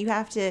 and you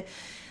have to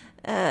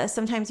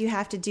sometimes you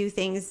have to do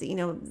things,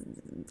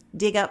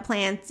 dig up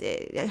plants,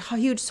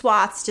 huge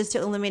swaths just to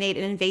eliminate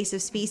an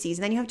invasive species,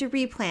 and then you have to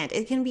replant.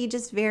 It can be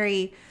just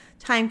very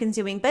time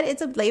consuming, but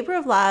it's a labor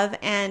of love.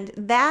 And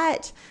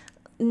that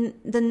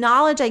the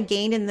knowledge I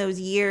gained in those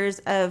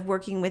years of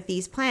working with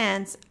these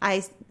plants,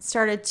 I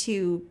started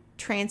to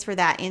transfer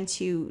that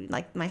into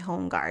like my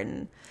home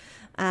garden.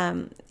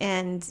 And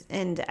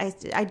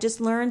I just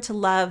learned to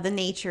love the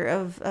nature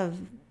of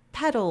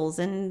petals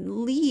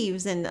and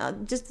leaves,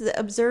 and just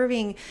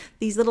observing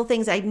these little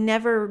things. I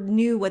never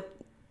knew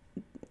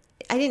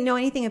I didn't know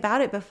anything about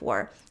it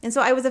before. And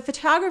so I was a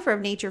photographer of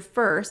nature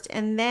first,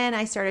 and then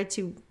I started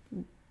to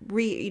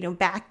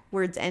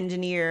backwards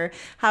engineer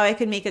how I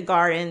could make a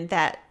garden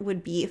that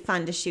would be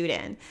fun to shoot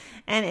in.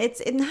 And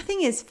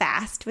nothing is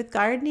fast with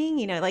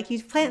gardening. Like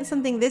you plant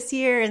something this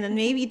year and then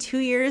maybe 2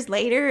 years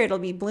later it'll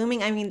be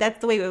blooming. That's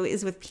the way it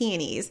is with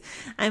peonies.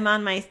 I'm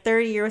on my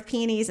third year with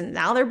peonies and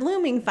now they're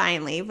blooming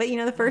finally. But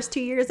the first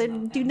 2 years I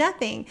do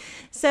nothing.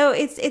 So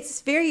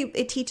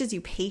it teaches you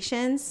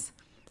patience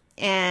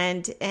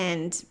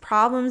and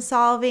problem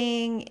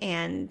solving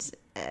and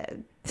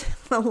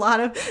a lot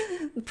of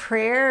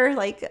prayer,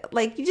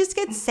 like you just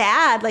get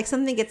sad, like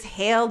something gets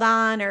hailed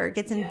on or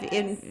gets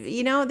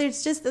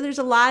there's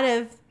a lot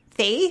of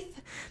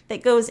faith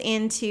that goes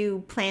into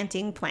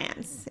planting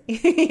plants.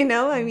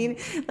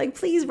 Like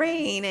please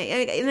rain.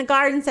 In a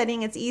garden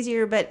setting it's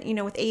easier, but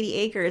with 80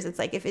 acres it's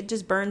like if it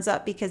just burns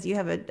up because you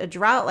have a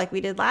drought like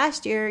we did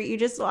last year, you're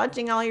just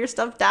watching all your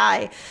stuff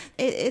die.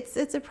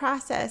 It's a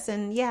process.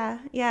 And yeah,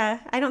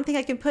 I don't think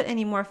I can put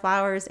any more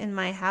flowers in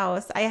my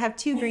house. I have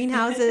 2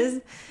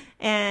 greenhouses.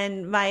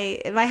 And my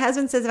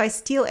husband says if I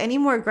steal any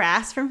more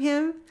grass from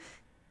him,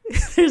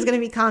 there's going to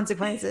be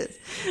consequences.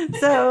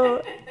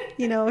 So,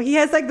 he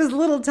has like this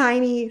little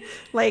tiny,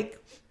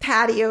 like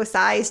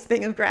patio-sized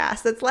thing of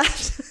grass that's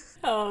left.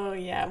 Oh,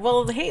 yeah.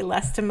 Well, hey,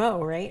 less to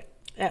mow, right?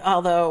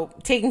 Although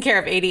taking care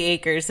of 80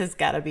 acres has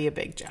got to be a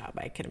big job,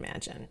 I can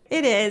imagine.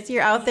 It is.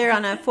 You're out there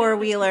on a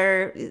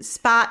four-wheeler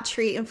spot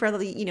treat for,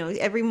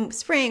 every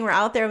spring we're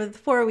out there with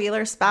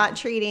four-wheeler spot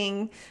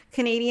treating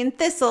Canadian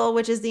thistle,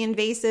 which is the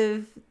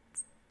invasive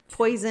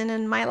poison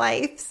in my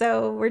life.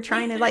 So we're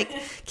trying to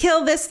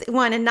kill this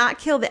one and not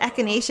kill the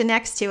echinacea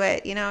next to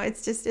it.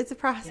 It's a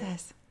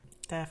process.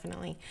 Yeah,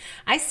 definitely.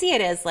 I see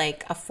it as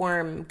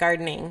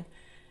gardening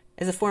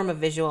is a form of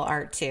visual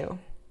art too.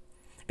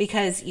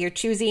 Because you're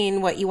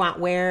choosing what you want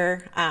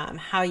where,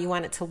 how you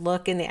want it to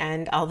look in the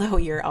end, although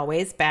you're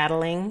always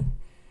battling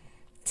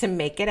to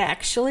make it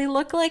actually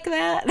look like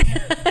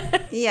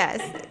that. Yes.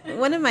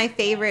 One of my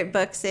favorite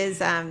books is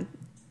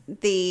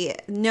The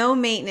No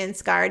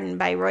Maintenance Garden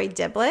by Roy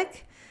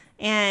Diblick.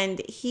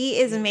 And he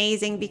is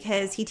amazing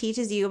because he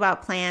teaches you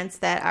about plants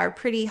that are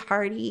pretty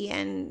hardy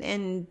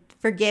and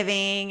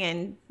forgiving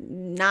and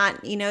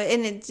not,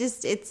 and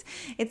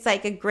it's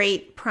like a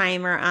great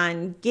primer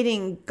on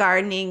getting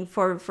gardening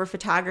for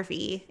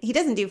photography. He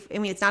doesn't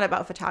it's not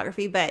about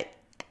photography, but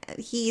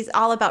he's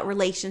all about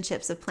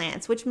relationships of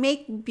plants, which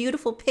make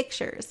beautiful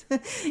pictures.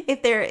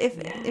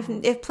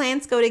 If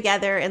plants go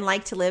together and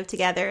like to live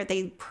together,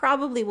 they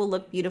probably will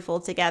look beautiful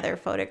together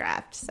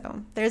photographed.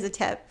 So there's a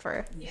tip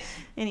for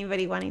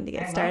anybody wanting to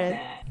get started.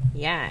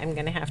 Yeah, I'm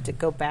going to have to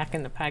go back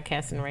in the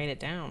podcast and write it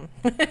down.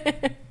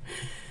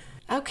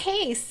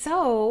 Okay,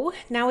 so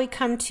now we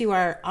come to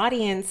our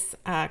audience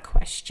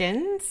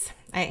questions.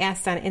 I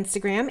asked on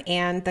Instagram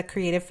and the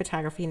Creative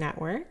Photography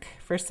Network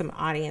for some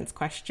audience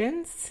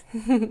questions.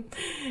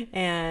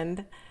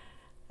 And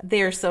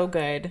they're so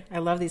good. I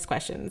love these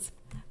questions.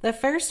 The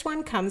first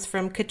one comes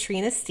from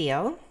Katrina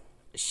Steele.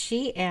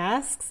 She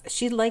asks,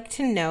 she'd like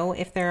to know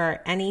if there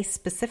are any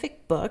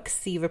specific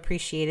books you've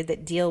appreciated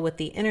that deal with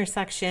the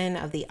intersection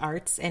of the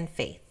arts and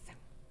faith.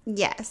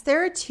 Yes,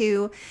 there are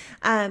two.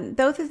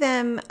 Both of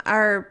them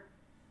are,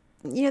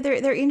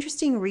 they're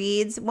interesting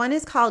reads. One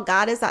is called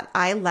God is at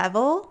Eye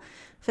Level,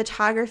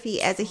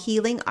 Photography as a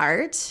Healing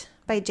Art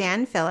by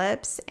Jan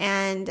Phillips.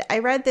 And I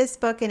read this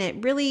book and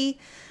it really,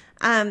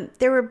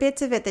 there were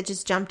bits of it that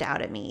just jumped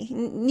out at me.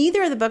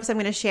 Neither of the books I'm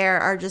going to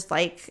share are just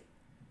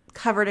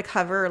cover to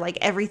cover,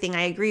 everything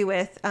I agree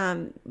with,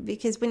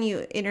 because when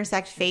you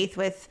intersect faith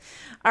with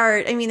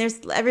art,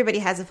 everybody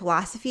has a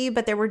philosophy,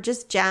 but there were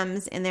just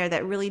gems in there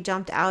that really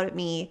jumped out at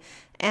me.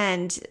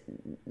 And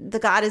the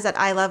God is at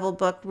Eye Level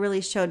book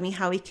really showed me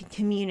how we can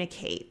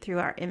communicate through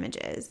our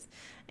images.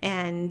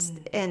 And so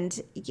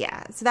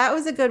that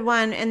was a good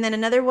one. And then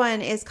another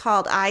one is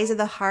called Eyes of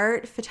the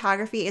Heart,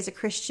 Photography as a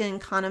Christian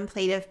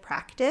Contemplative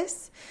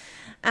Practice.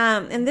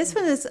 And this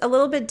one is a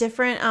little bit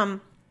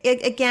different.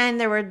 Again,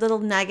 there were little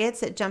nuggets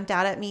that jumped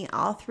out at me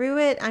all through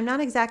it. I'm not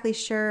exactly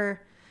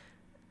sure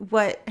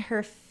what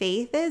her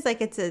faith is.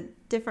 It's a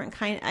different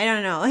kind. I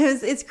don't know.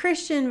 It's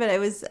Christian, but it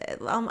was.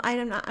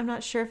 I'm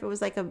not sure if it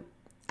was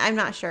I'm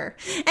not sure.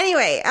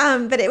 Anyway,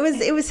 but it was.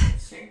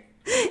 Sure.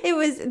 It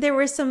was. There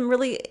were some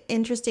really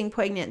interesting,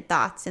 poignant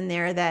thoughts in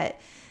there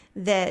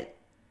that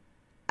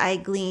I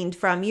gleaned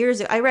from years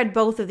ago. I read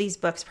both of these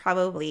books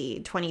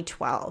probably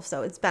 2012,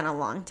 so it's been a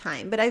long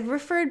time. But I've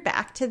referred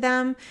back to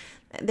them.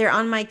 They're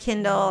on my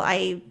Kindle.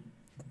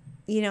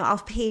 I'll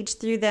page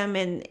through them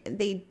and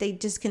they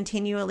just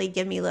continually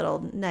give me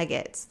little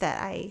nuggets that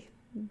I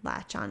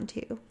latch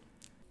onto.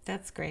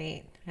 That's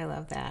great. I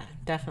love that.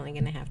 Definitely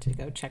going to have to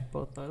go check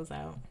both those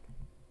out.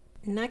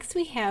 Next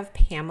we have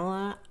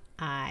Pamela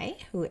I,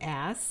 who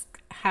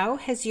asks, how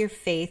has your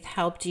faith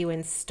helped you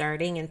in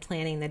starting and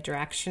planning the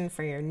direction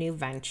for your new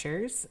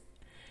ventures?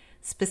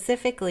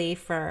 Specifically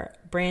for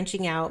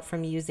branching out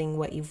from using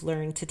what you've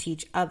learned to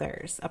teach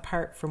others,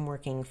 apart from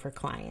working for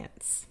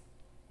clients.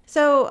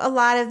 So a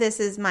lot of this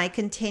is my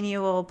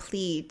continual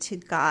plea to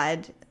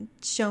God,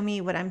 show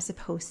me what I'm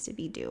supposed to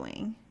be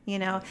doing,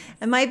 And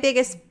my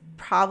biggest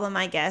problem,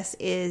 I guess,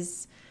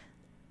 is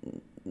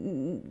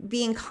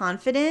being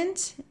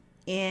confident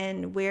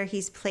in where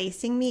he's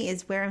placing me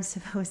is where I'm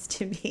supposed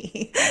to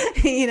be.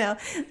 It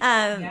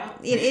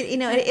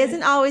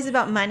isn't always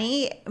about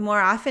money.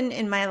 More often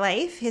in my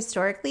life,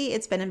 historically,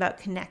 it's been about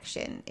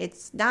connection.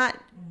 It's not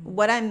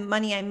what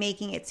money I'm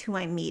making, it's who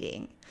I'm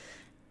meeting.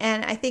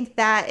 And I think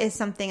that is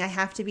something I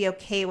have to be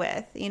okay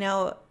with.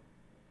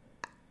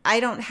 I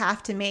don't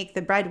have to make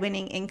the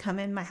breadwinning income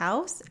in my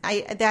house.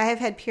 I have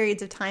had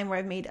periods of time where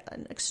I've made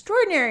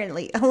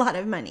extraordinarily a lot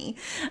of money.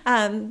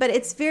 But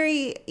it's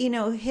very,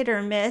 hit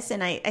or miss.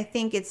 And I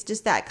think it's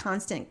just that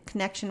constant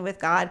connection with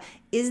God.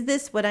 Is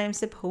this what I'm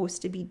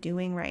supposed to be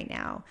doing right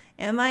now?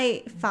 Am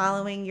I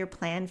following your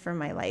plan for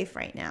my life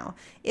right now?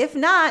 If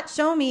not,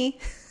 show me,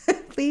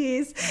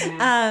 please.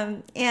 Yeah.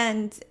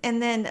 And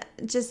then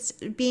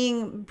just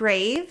being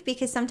brave,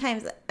 because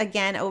sometimes,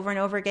 again, over and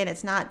over again,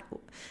 it's not,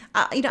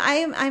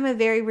 I'm a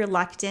very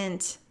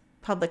reluctant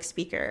public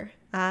speaker.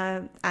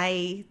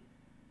 I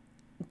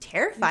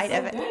terrified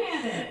of it.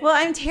 Well,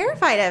 I'm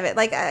terrified of it.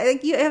 Like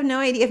you have no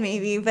idea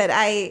maybe, but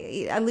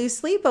I lose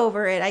sleep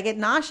over it. I get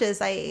nauseous.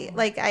 I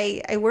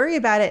worry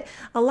about it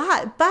a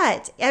lot.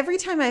 But every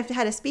time I've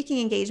had a speaking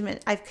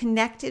engagement, I've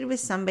connected with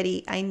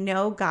somebody I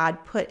know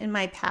God put in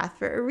my path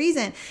for a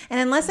reason. And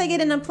unless I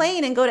get in a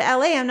plane and go to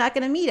LA, I'm not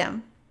going to meet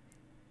him.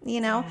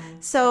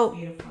 So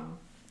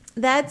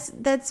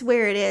that's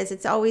where it is.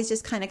 It's always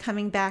just kind of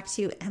coming back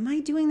to, am I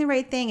doing the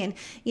right thing?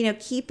 And,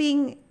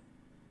 keeping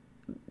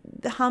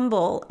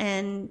humble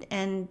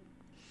and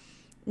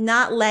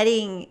not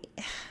letting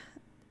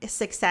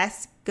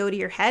success go to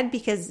your head,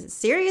 because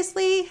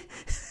seriously,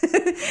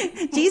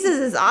 Jesus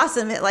is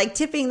awesome at like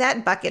tipping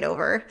that bucket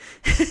over.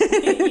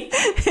 Here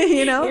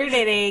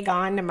today,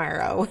 gone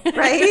tomorrow.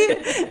 Right.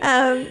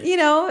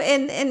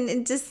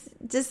 And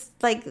just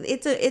like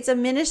it's a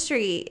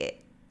ministry,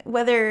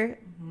 whether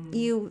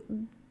you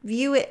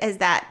view it as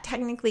that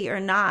technically or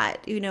not.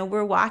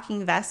 We're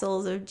walking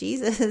vessels of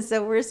Jesus,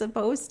 so we're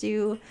supposed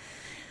to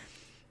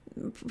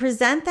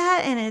present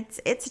that, and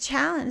it's a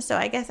challenge. So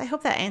I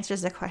hope that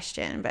answers the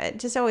question, but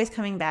just always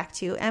coming back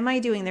to, am I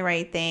doing the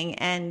right thing,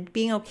 and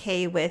being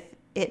okay with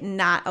it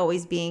not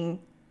always being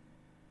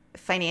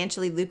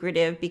financially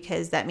lucrative,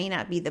 because that may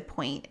not be the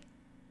point.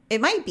 It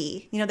might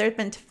be. There's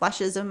been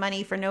flushes of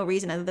money for no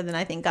reason other than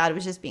I think God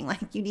was just being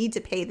like, you need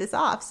to pay this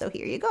off, so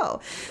here you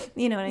go.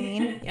 You know what I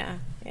mean?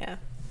 Yeah.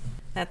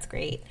 That's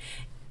great.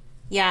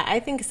 Yeah,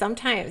 I think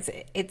sometimes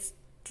it's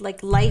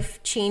like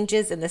life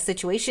changes and the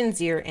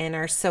situations you're in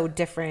are so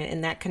different,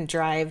 and that can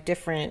drive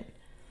different.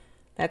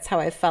 That's how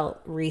I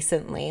felt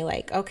recently.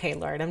 Like, okay,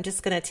 Lord, I'm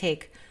just going to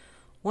take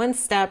one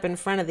step in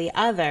front of the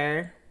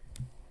other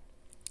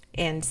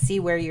and see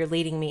where you're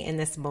leading me in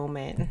this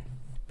moment.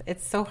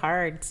 It's so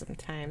hard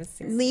sometimes.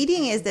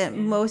 Leading is the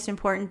most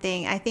important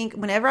thing. I think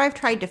whenever I've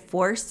tried to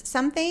force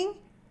something,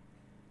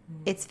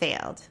 it's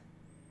failed.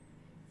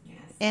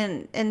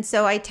 And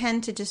so I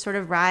tend to just sort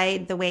of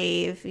ride the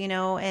wave,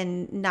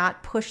 and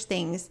not push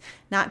things,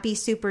 not be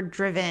super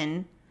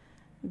driven,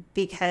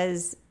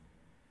 because,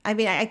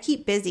 I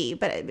keep busy,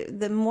 but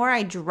the more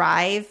I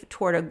drive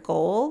toward a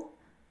goal,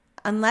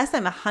 unless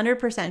I'm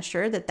 100%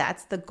 sure that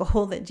that's the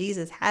goal that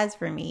Jesus has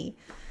for me,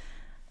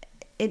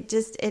 it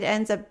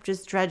ends up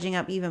just dredging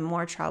up even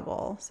more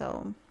trouble.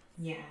 So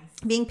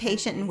being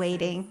patient and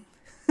waiting,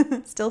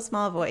 still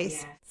small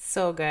voice.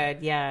 So good.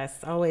 Yes.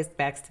 Always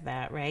backs to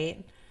that,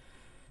 right?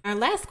 Our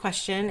last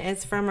question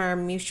is from our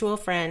mutual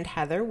friend,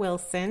 Heather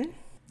Wilson.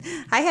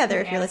 Hi,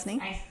 Heather, if you're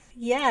listening.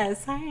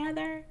 Yes. Hi,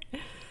 Heather.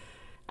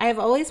 I have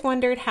always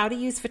wondered how to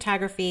use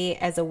photography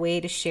as a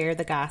way to share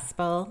the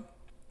gospel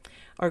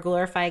or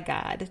glorify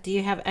God. Do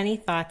you have any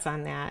thoughts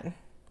on that?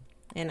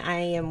 And I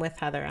am with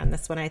Heather on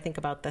this one. I think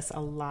about this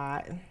a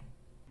lot.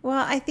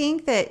 Well, I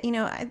think that,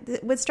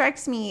 what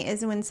strikes me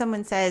is when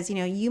someone says,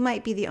 you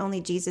might be the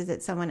only Jesus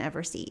that someone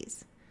ever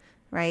sees,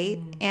 right?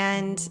 Mm-hmm.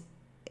 And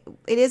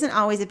it isn't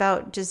always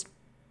about just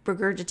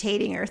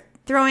regurgitating or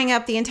throwing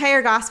up the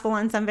entire gospel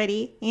on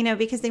somebody,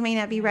 because they may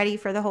not be ready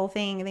for the whole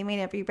thing. They may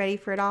not be ready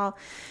for it all.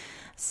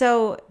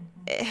 So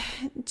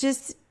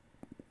just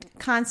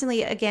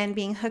constantly, again,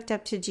 being hooked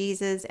up to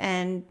Jesus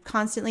and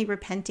constantly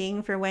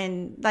repenting for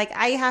when, like,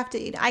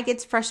 I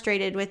get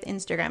frustrated with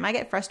Instagram. I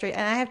get frustrated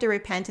and I have to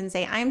repent and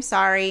say, I'm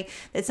sorry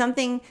that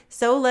something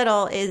so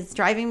little is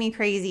driving me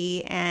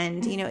crazy.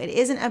 And, it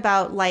isn't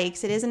about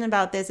likes. It isn't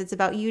about this. It's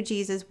about you,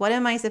 Jesus. What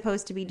am I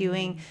supposed to be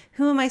doing?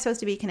 Who am I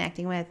supposed to be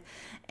connecting with?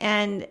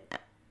 And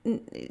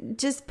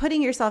just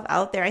putting yourself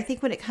out there. I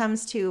think when it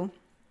comes to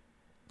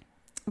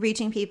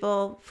reaching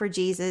people for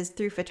Jesus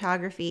through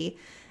photography,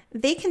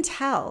 they can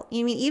tell.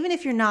 Even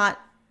if you're not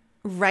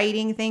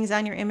writing things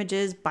on your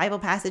images, Bible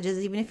passages,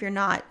 even if you're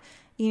not,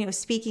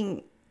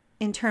 speaking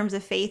in terms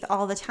of faith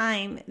all the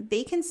time,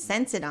 they can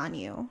sense it on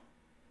you.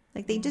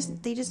 Like they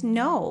just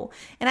know.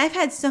 And I've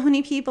had so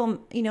many people,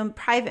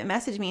 private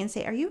message me and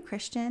say, "Are you a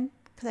Christian?"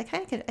 Because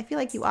I feel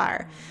like you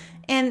are.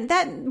 And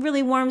that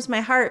really warms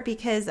my heart,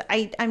 because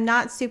I'm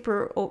not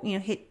super,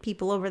 hit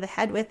people over the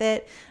head with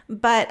it,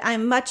 but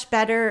I'm much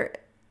better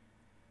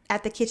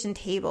at the kitchen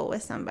table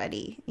with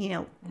somebody,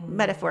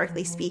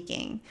 metaphorically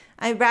speaking.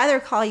 I'd rather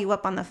call you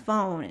up on the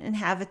phone and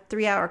have a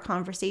 3-hour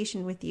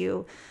conversation with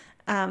you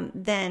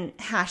than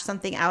hash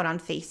something out on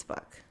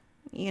Facebook,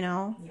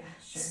 Yeah,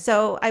 sure.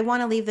 So I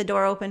want to leave the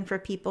door open for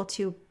people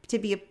to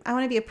be, I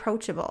want to be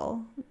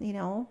approachable,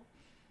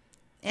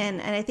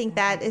 And I think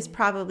that is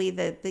probably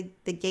the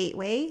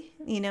gateway,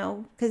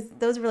 because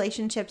those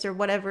relationships or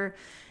whatever,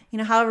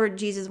 however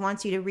Jesus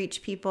wants you to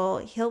reach people,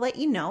 he'll let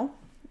you know,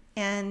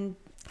 and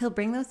he'll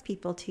bring those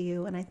people to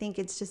you. And I think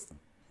it's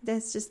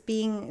just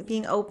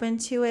being open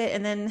to it,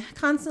 and then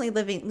constantly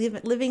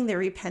living the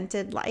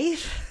repented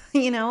life,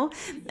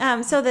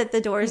 so that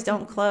the doors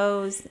don't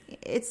close.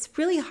 It's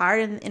really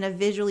hard in a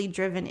visually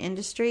driven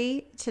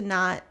industry to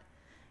not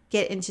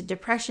get into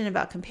depression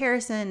about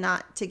comparison,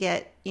 not to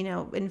get,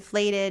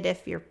 inflated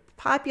if you're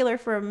popular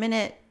for a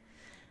minute.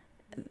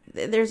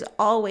 There's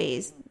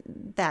always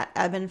that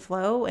ebb and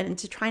flow, and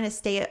to trying to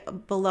stay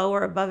below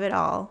or above it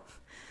all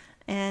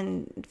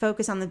and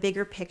focus on the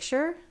bigger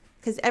picture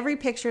because every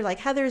picture, like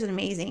Heather's an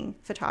amazing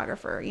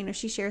photographer. You know,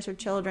 she shares her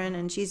children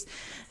and she's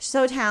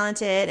so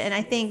talented. And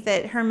I think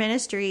that her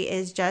ministry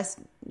is just,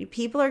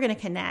 people are going to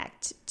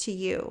connect to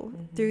you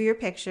through your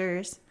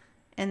pictures.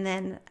 And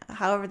then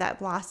however that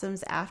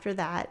blossoms after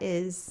that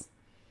is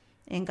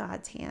in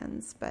God's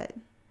hands. But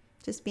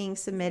just being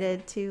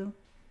submitted to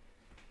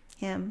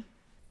him.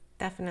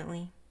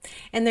 Definitely.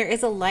 And there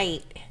is a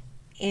light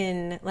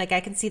in, like, I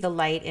can see the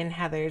light in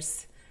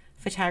Heather's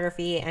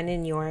photography and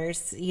in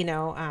yours, you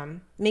know,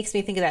 makes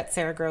me think of that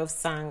Sarah Groves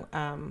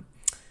song,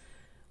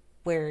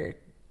 where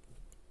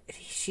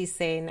she's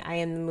saying, I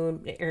am the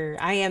moon, or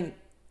I'm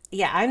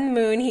the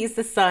moon, he's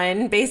the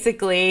sun.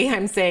 Basically,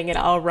 I'm saying it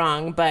all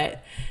wrong,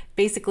 but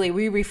basically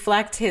we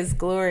reflect his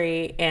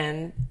glory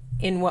and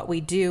in what we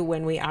do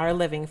when we are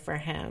living for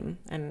him.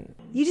 And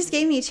you just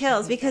gave me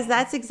chills, because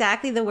that's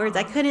exactly the words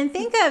I couldn't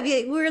think of.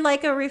 We're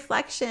like a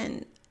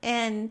reflection.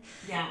 And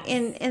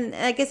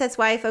I guess that's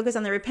why I focus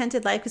on the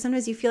repented life, because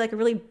sometimes you feel like a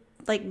really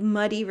like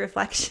muddy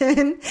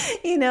reflection,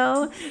 you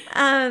know,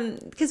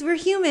 because we're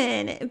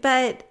human.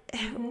 But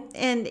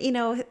and you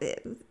know,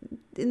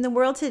 in the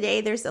world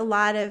today, there's a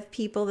lot of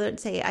people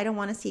that say, I don't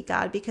want to see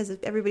God because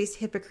everybody's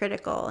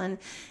hypocritical, and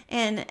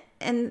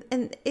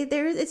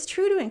it's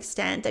true to an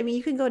extent. I mean,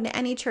 you can go to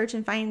any church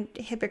and find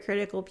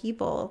hypocritical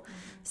people.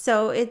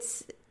 So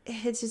it's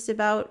just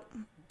about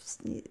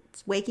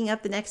waking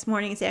up the next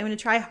morning and say, I'm going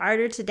to try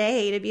harder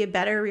today to be a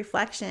better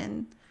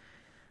reflection.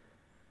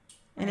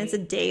 And it's a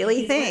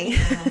daily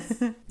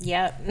thing.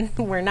 Yep.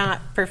 We're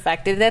not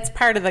perfected. That's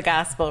part of the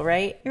gospel,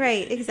 right?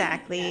 Right.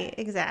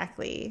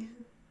 Exactly.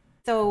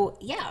 So,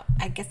 yeah,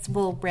 I guess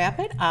we'll wrap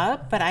it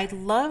up, but I'd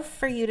love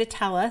for you to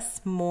tell us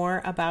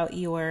more about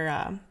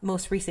your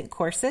most recent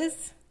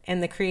courses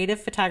and the Creative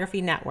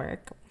Photography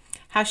Network.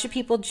 How should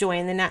people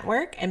join the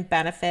network and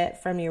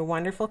benefit from your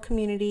wonderful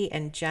community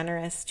and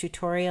generous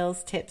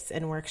tutorials, tips,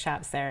 and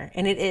workshops there?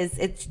 And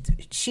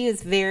she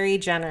is very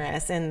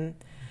generous on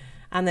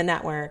the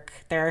network.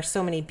 There are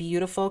so many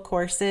beautiful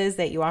courses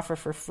that you offer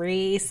for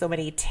free, so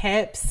many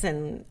tips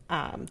and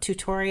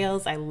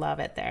tutorials. I love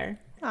it there.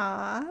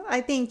 Aw,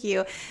 I thank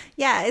you.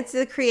 Yeah, it's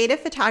the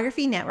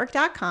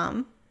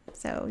creativephotography.network.com.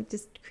 So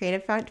just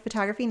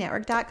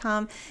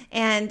creativephotography.network.com.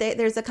 And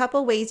there's a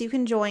couple ways you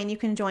can join. You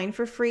can join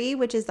for free,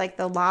 which is like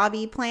the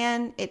lobby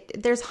plan.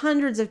 There's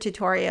hundreds of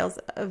tutorials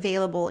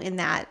available in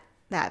that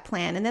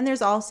plan. And then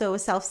there's also a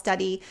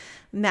self-study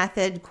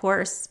method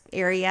course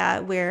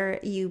area where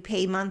you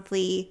pay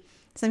monthly.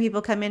 Some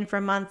people come in for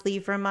a month,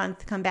 leave for a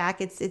month, come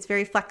back. It's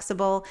very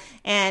flexible,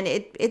 and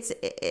it's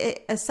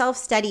a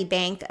self-study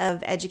bank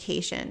of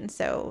education.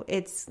 So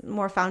it's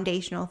more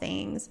foundational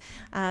things.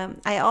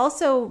 I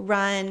also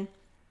run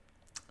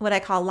what I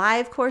call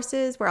live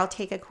courses, where I'll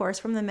take a course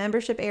from the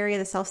membership area,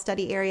 the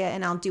self-study area,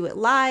 and I'll do it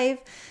live.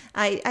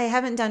 I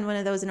haven't done one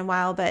of those in a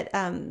while, but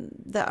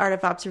the Art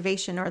of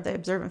Observation or the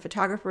Observant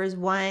Photographer is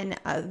one.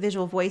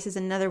 Visual Voice is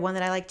another one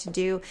that I like to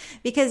do,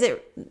 because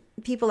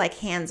people like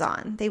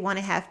hands-on. They want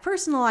to have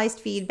personalized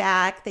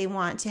feedback. They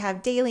want to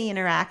have daily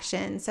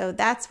interaction. So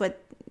that's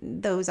what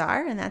those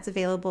are, and that's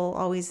available,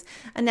 always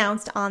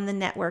announced on the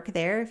network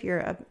there. If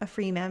you're a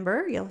free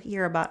member, you'll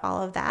hear about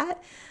all of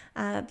that.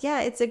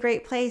 Yeah, it's a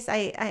great place.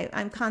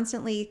 I'm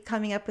constantly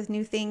coming up with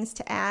new things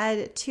to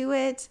add to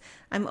it.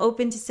 I'm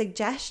open to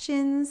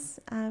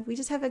suggestions. We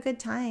just have a good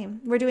time.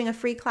 We're doing a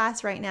free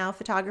class right now,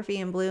 Photography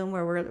in Bloom,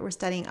 where we're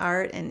studying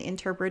art and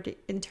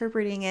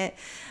interpreting it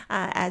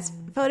as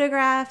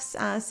photographs.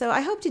 So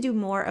I hope to do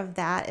more of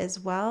that as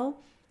well.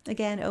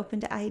 Again, open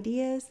to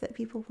ideas that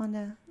people want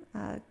to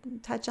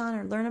touch on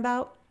or learn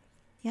about.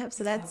 Yep,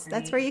 so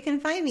that's where you can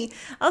find me.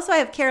 Also, I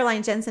have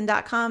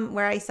CarolineJensen.com,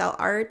 where I sell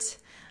art.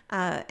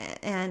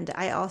 And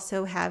I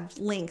also have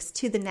links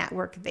to the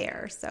network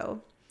there.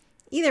 So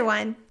either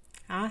one.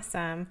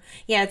 Awesome.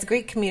 Yeah, it's a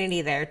great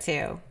community there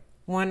too.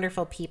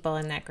 Wonderful people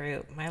in that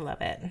group. I love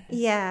it.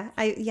 Yeah.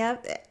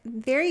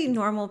 Very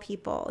normal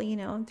people,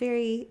 and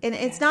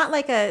it's not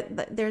like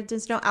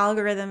there's no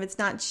algorithm. It's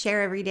not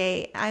share every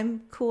day.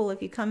 I'm cool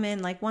if you come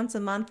in like once a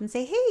month and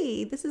say,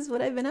 hey, this is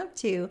what I've been up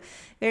to.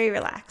 Very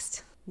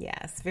relaxed.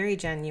 Yes. Very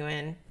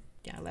genuine.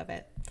 Yeah, I love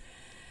it.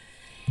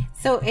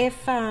 So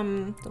if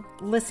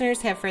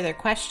listeners have further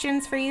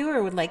questions for you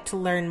or would like to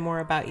learn more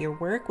about your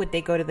work, would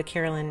they go to the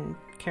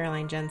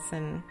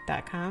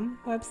CarolineJensen.com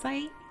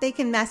website? They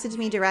can message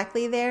me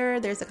directly there.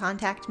 There's a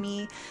contact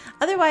me.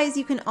 Otherwise,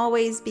 you can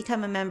always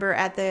become a member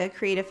at the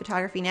Creative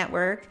Photography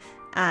Network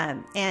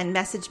and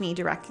message me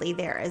directly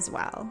there as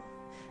well.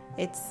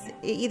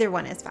 Either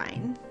one is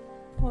fine.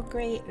 Well,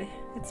 great.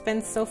 It's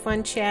been so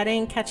fun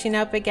chatting, catching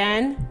up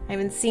again. I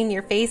haven't seen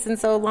your face in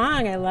so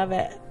long. I love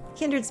it.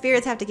 Kindred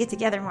spirits have to get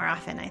together more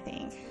often, I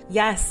think.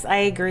 Yes, I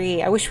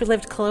agree. I wish we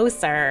lived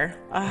closer.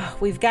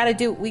 We've got to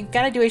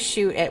do a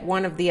shoot at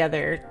one of the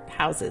other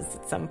houses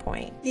at some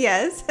point.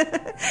 Yes,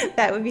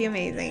 that would be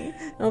amazing.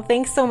 Well,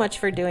 thanks so much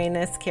for doing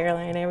this,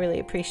 Caroline. I really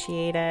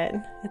appreciate it.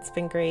 It's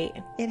been great.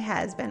 It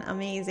has been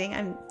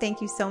amazing. Thank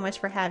you so much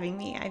for having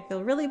me. I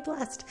feel really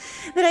blessed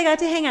that I got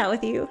to hang out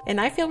with you. And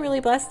I feel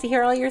really blessed to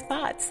hear all your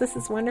thoughts. This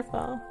is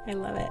wonderful. I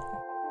love it.